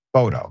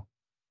photo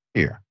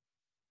here.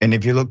 And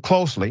if you look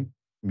closely,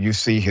 you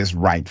see his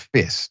right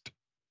fist.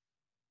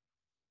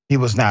 He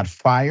was not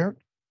fired.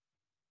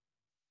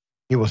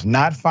 He was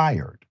not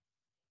fired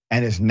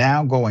and is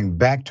now going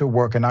back to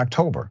work in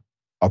October,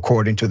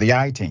 according to the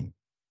I-Team.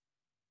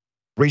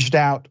 Reached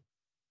out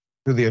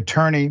to the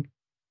attorney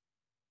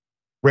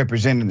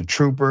representing the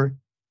trooper.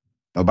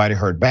 Nobody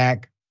heard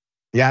back.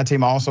 The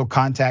I-Team also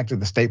contacted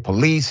the state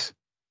police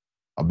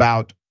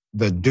about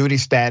the duty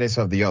status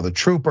of the other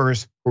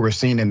troopers who were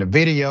seen in the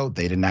video.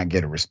 They did not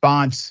get a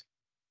response.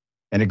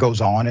 And it goes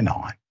on and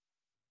on.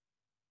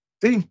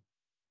 See,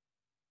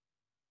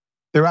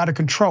 they're out of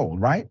control,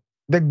 right?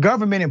 The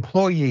government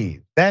employees,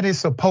 that is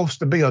supposed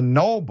to be a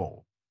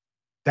noble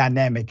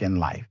dynamic in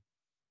life.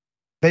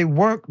 They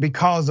work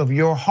because of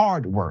your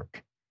hard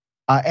work,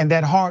 and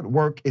that hard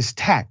work is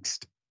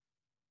taxed.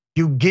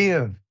 You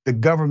give the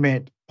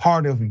government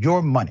part of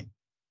your money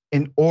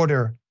in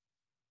order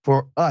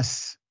for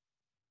us,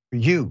 for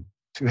you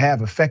to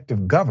have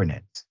effective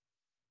governance.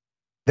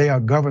 They are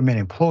government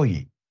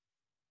employees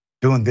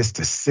doing this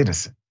to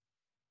citizens.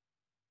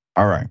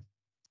 All right,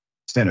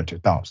 Senator,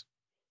 thoughts?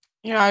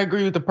 Yeah, I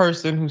agree with the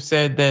person who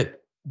said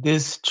that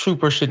this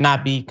trooper should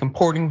not be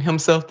comporting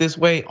himself this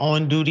way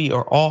on duty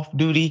or off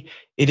duty.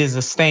 It is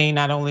a stain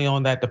not only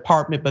on that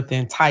department, but the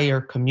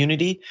entire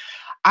community.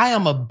 I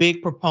am a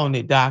big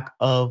proponent, Doc,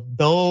 of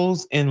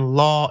those in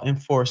law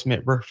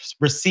enforcement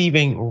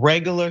receiving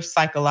regular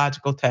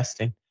psychological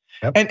testing.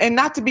 Yep. And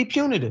not to be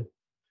punitive.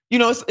 You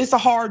know, it's a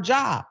hard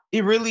job.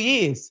 It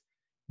really is.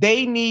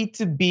 They need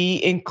to be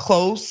in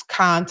close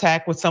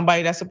contact with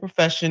somebody that's a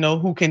professional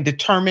who can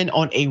determine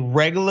on a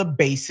regular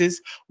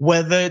basis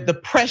whether the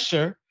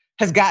pressure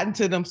has gotten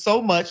to them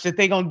so much that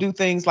they're gonna do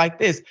things like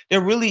this. There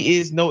really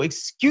is no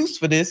excuse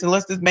for this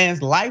unless this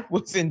man's life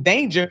was in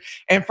danger.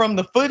 And from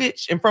the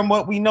footage and from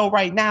what we know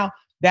right now,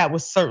 that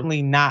was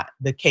certainly not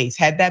the case.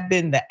 Had that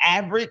been the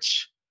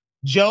average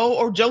Joe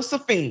or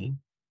Josephine,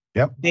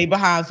 yep, they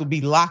behinds would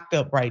be locked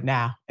up right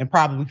now and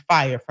probably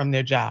fired from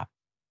their job.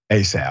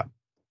 ASAP.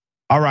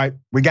 All right,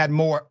 we got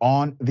more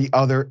on the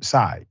other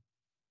side.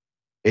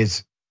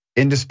 It's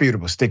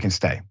indisputable, stick and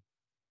stay.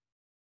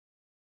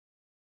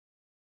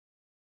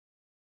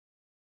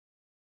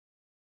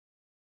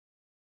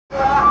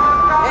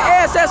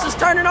 Ancestors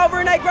turning over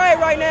in their grave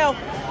right now.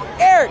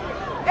 Eric,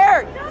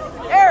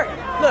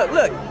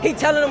 look, he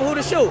telling them who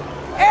to shoot.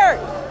 Eric,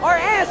 our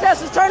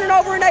ancestors turning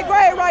over in their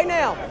grave right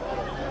now.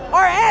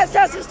 Our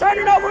ancestors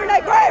turning over in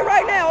their grave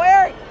right now,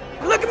 Eric.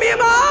 Look at me in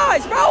my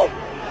eyes, bro.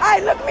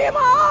 Hey, look at me in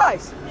my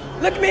eyes.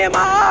 Look at me in my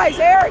eyes,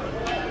 Eric.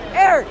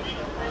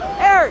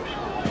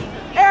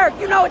 Eric,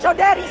 you know what your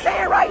daddy's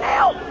saying right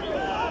now?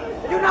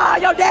 You know how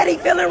your daddy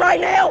feeling right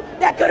now?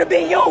 That could have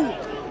been you.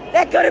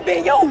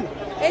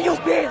 And you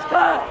bitch,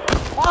 cut.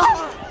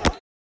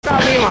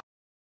 Stop me in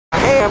my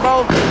hand,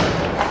 bro.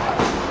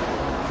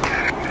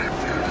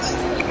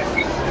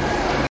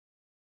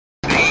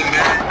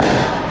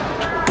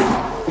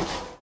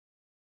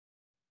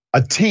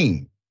 A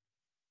teen,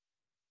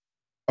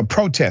 a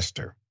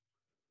protester,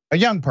 a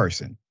young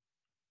person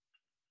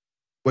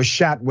was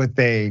shot with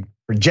a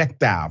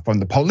projectile from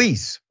the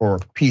police for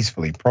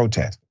peacefully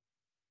protesting.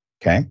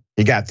 Okay,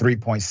 he got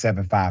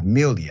 3.75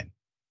 million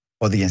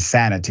for the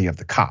insanity of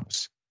the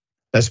cops.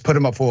 Let's put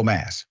him up full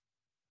mass.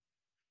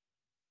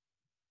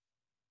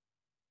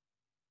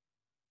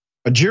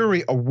 A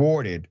jury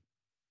awarded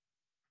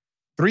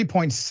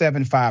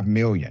 3.75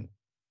 million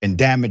in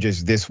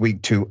damages this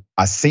week to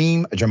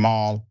Asim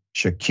Jamal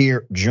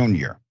Shakir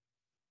Jr.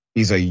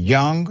 He's a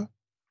young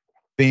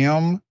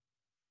film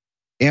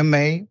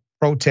MA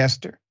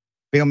protester,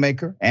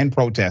 filmmaker and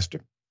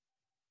protester,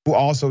 who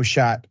also was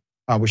shot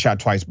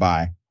twice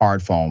by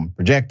hard foam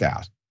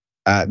projectiles.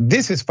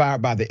 This is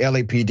fired by the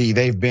LAPD.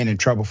 They've been in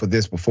trouble for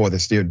this before. They're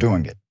still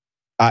doing it.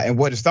 And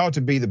what is thought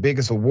to be the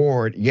biggest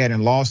award yet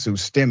in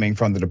lawsuits stemming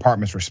from the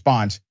department's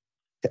response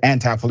to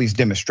anti-police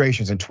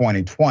demonstrations in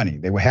 2020.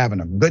 They were having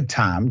a good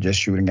time just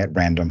shooting at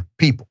random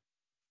people.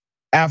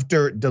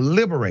 After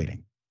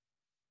deliberating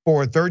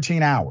for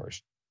 13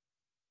 hours,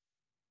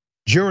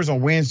 jurors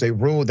on Wednesday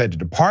ruled that the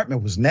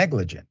department was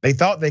negligent. They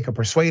thought they could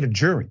persuade a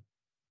jury.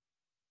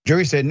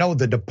 Jury said, no,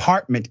 the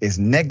department is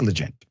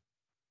negligent.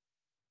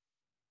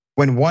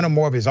 When one or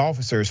more of his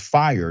officers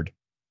fired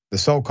the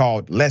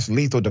so-called less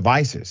lethal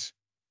devices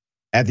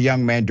at the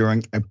young man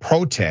during a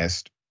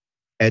protest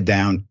at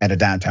a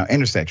downtown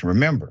intersection.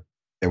 Remember,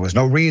 there was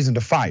no reason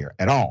to fire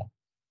at all.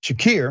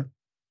 Shakir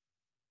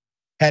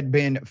had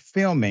been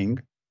filming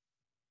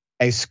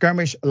a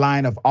skirmish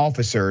line of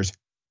officers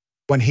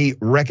when he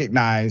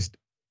recognized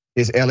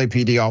his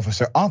LAPD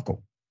officer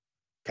uncle,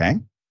 okay?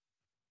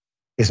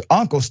 His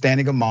uncle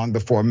standing among the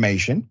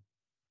formation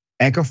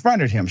and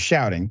confronted him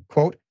shouting,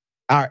 quote,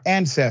 "Our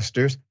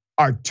ancestors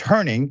are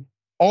turning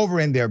over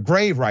in their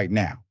grave right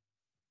now."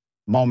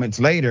 Moments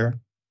later,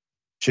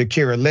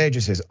 Shakir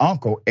alleges his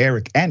uncle,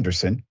 Eric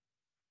Anderson,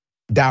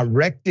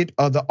 directed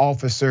other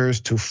officers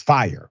to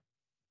fire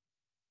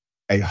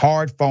a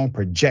hard foam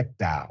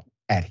projectile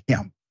at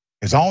him,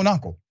 his own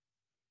uncle,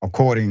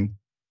 according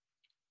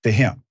to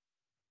him.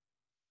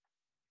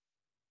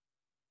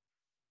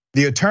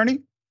 The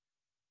attorney,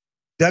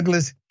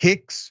 Douglas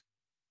Hicks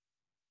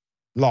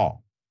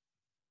Law.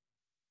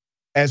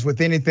 As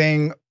with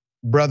anything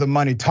Brother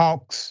Money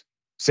talks,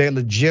 say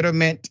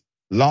legitimate,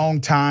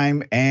 long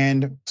time,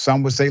 and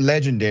some would say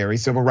legendary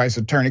civil rights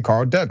attorney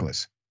Carl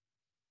Douglas.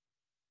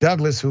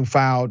 Douglas, who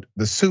filed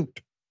the suit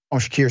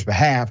on Shakir's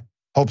behalf,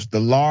 hopes the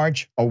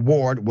large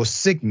award will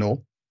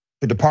signal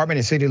to department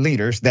and city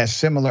leaders that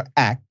similar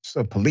acts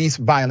of police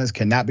violence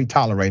cannot be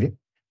tolerated.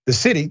 The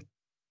city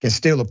can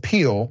still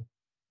appeal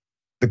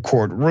the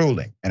court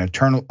ruling. An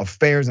internal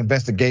affairs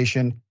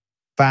investigation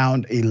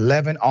found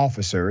 11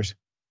 officers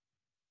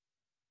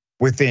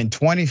within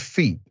 20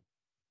 feet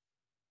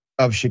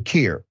of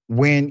Shakir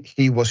when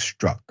he was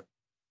struck.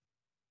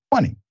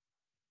 20.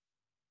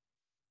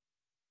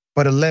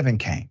 But 11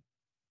 came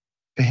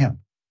to him.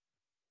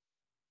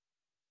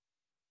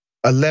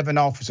 11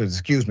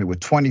 officers, with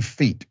 20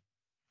 feet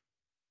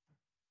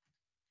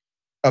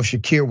of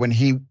Shakir when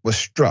he was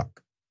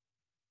struck.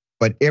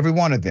 But every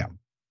one of them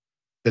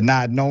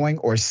denied knowing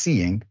or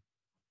seeing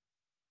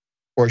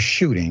or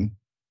shooting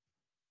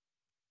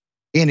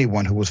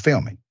anyone who was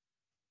filming.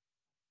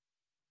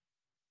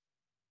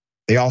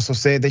 They also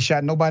said they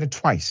shot nobody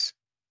twice.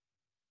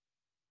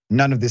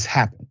 None of this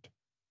happened.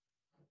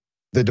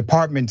 The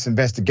department's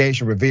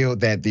investigation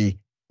revealed that the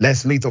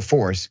less lethal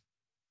force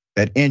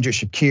that injured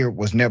Shakir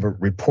was never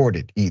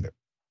reported either.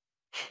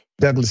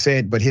 Douglas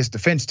said, but his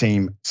defense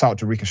team sought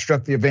to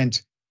reconstruct the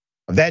events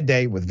of that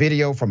day with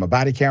video from a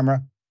body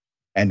camera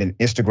and an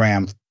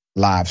Instagram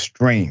live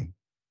stream.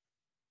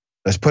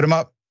 Let's put them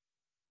up.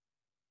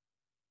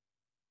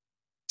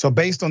 So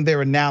based on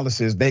their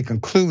analysis, they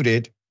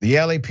concluded the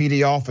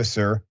LAPD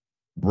officer,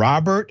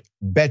 Robert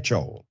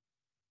Betchol,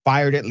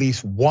 fired at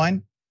least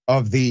one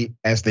of the,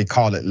 as they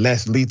call it,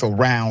 less lethal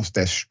rounds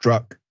that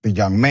struck the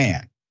young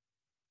man.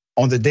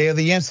 On the day of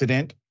the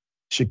incident,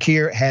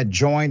 Shakir had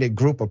joined a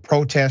group of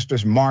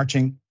protesters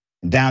marching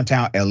in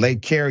downtown LA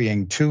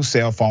carrying 2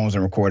 cell phones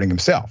and recording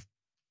himself.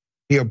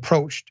 He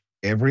approached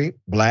every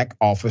black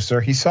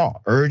officer he saw,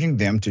 urging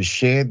them to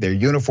shed their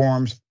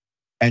uniforms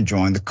and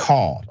join the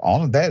cause.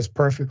 All of that is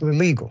perfectly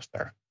legal,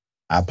 sir.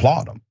 I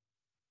applaud him.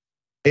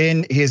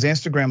 In his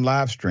Instagram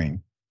live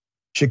stream,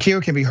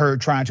 Shakir can be heard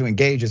trying to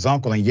engage his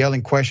uncle and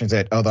yelling questions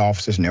at other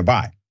officers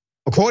nearby.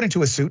 According to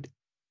his suit,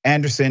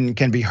 Anderson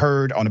can be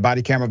heard on the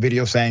body camera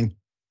video saying,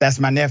 "That's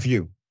my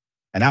nephew,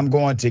 and I'm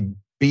going to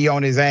be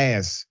on his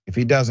ass if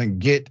he doesn't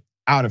get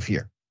out of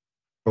here,"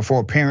 before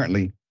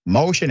apparently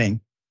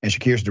motioning in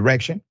Shakir's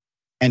direction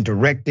and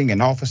directing an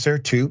officer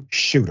to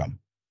shoot him.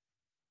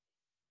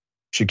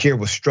 Shakir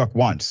was struck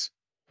once,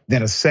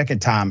 then a second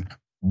time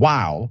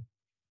while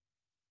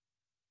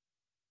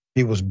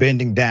he was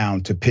bending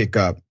down to pick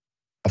up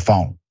a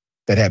phone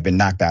that had been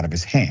knocked out of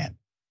his hand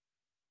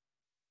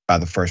by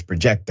the first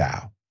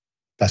projectile.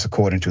 That's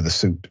according to the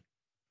suit.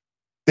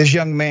 This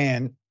young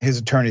man, his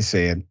attorney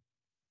said,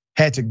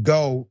 had to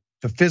go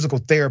to physical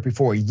therapy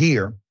for a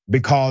year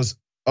because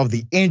of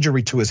the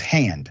injury to his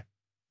hand.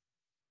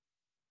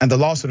 And the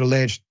lawsuit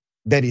alleged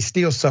that he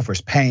still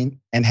suffers pain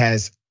and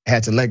has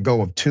had to let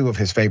go of 2 of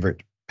his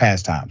favorite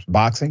pastimes,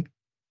 boxing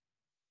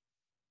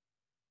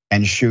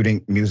and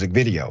shooting music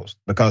videos,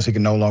 because he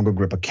can no longer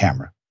grip a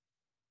camera.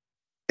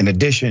 In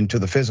addition to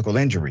the physical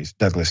injuries,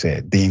 Douglas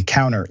said, the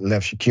encounter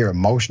left Shakir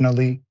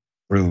emotionally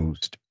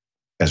bruised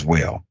as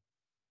well.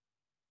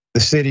 The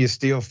city is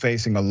still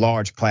facing a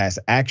large class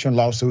action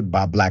lawsuit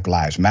by Black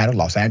Lives Matter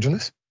Los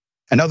Angeles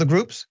and other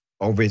groups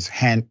over its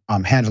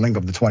handling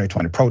of the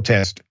 2020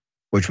 protest,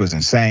 which was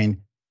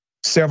insane.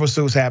 Several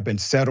suits have been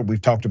settled.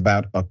 We've talked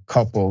about a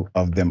couple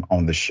of them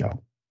on the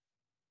show.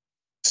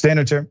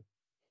 Senator,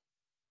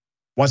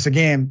 once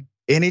again,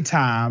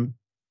 anytime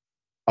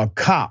a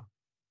cop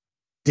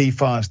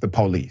defunds the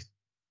police,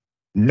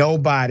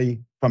 nobody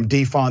from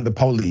defund the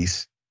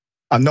police,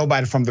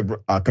 nobody from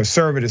the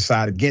conservative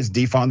side against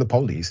defund the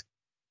police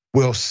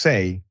will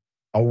say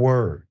a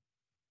word.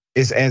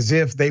 It's as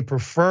if they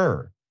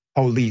prefer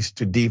police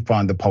to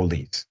defund the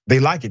police. They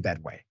like it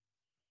that way.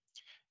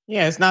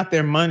 Yeah, it's not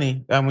their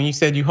money. When you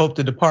said you hope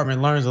the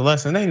department learns a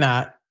lesson, they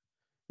not.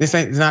 This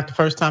ain't not the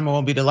first time, it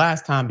won't be the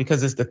last time,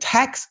 because it's the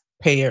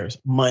taxpayers'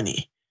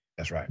 money.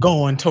 That's right.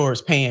 Going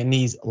towards paying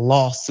these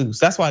lawsuits.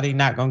 That's why they're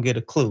not gonna get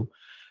a clue.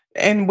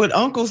 And with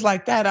uncles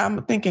like that,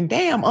 I'm thinking,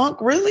 damn, Unc,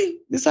 really?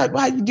 This is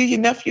why you do your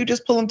nephew,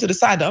 just pull him to the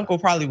side. The uncle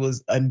probably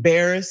was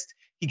embarrassed.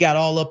 He got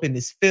all up in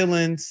his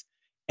feelings.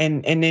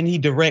 And then he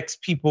directs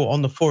people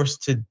on the force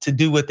to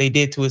do what they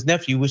did to his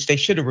nephew, which they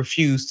should have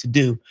refused to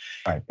do.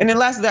 Right. And then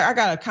lastly, I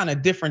got a kind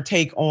of different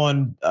take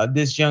on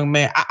this young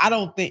man. I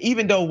don't think,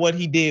 even though what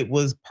he did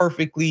was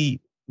perfectly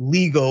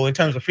legal in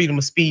terms of freedom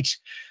of speech,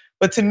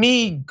 but to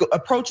me,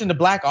 approaching the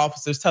black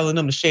officers, telling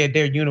them to shed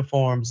their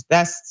uniforms,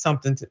 that's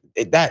something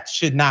that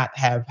should not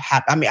have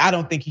happened. I mean, I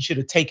don't think he should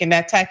have taken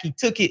that tack. He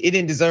took it. He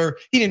didn't deserve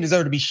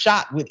to be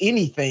shot with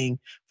anything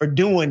for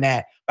doing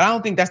that. But I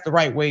don't think that's the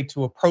right way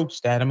to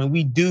approach that. I mean,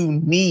 we do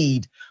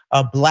need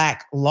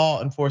black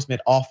law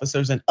enforcement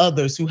officers and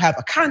others who have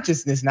a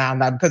consciousness now,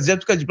 not because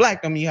just because you're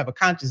black, I mean, you have a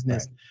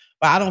consciousness. Right.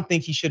 But I don't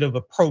think he should have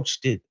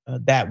approached it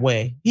that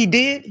way. He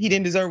did. He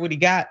didn't deserve what he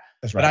got.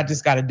 That's right. But I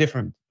just got a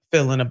different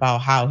feeling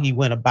about how he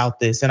went about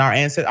this. And our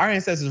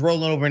ancestors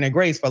rolling over in their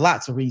graves for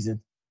lots of reasons.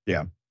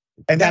 Yeah.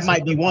 And that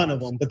might be one of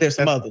them, but there's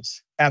some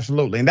others.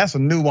 Absolutely. And that's a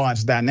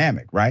nuanced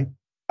dynamic, right?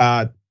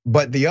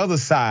 But the other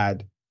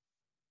side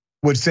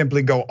would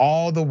simply go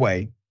all the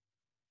way,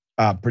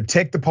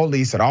 protect the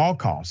police at all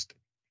costs.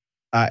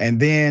 And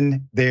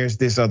then there's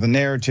this other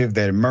narrative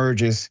that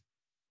emerges,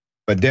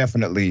 but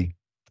definitely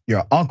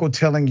your uncle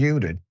telling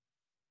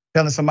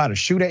somebody to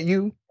shoot at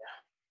you,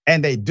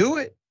 and they do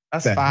it.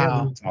 That's foul.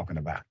 What are you talking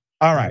about?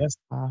 All right.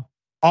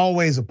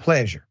 Always a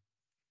pleasure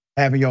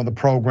having you on the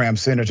program,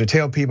 Senator.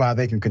 Tell people how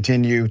they can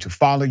continue to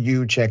follow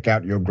you, check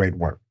out your great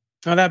work.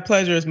 Oh, that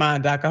pleasure is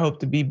mine, Doc. I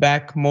hope to be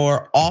back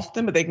more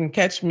often, but they can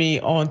catch me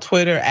on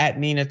Twitter at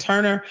Nina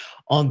Turner,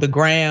 on the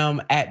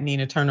gram at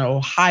Nina Turner,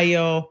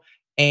 Ohio,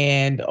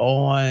 and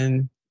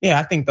on,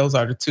 I think those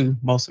are the 2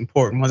 most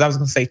important ones. I was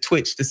gonna say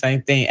Twitch, the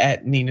same thing,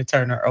 at Nina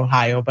Turner,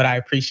 Ohio, but I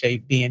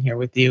appreciate being here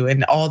with you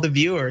and all the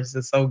viewers.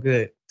 It's so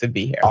good to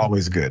be here.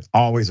 Always good,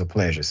 always a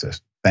pleasure,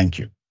 sister. Thank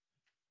you.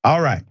 All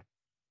right,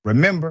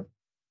 remember,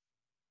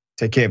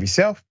 take care of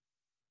yourself,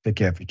 take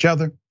care of each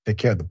other, take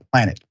care of the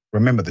planet.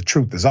 Remember, the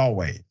truth is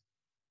always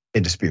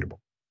indisputable.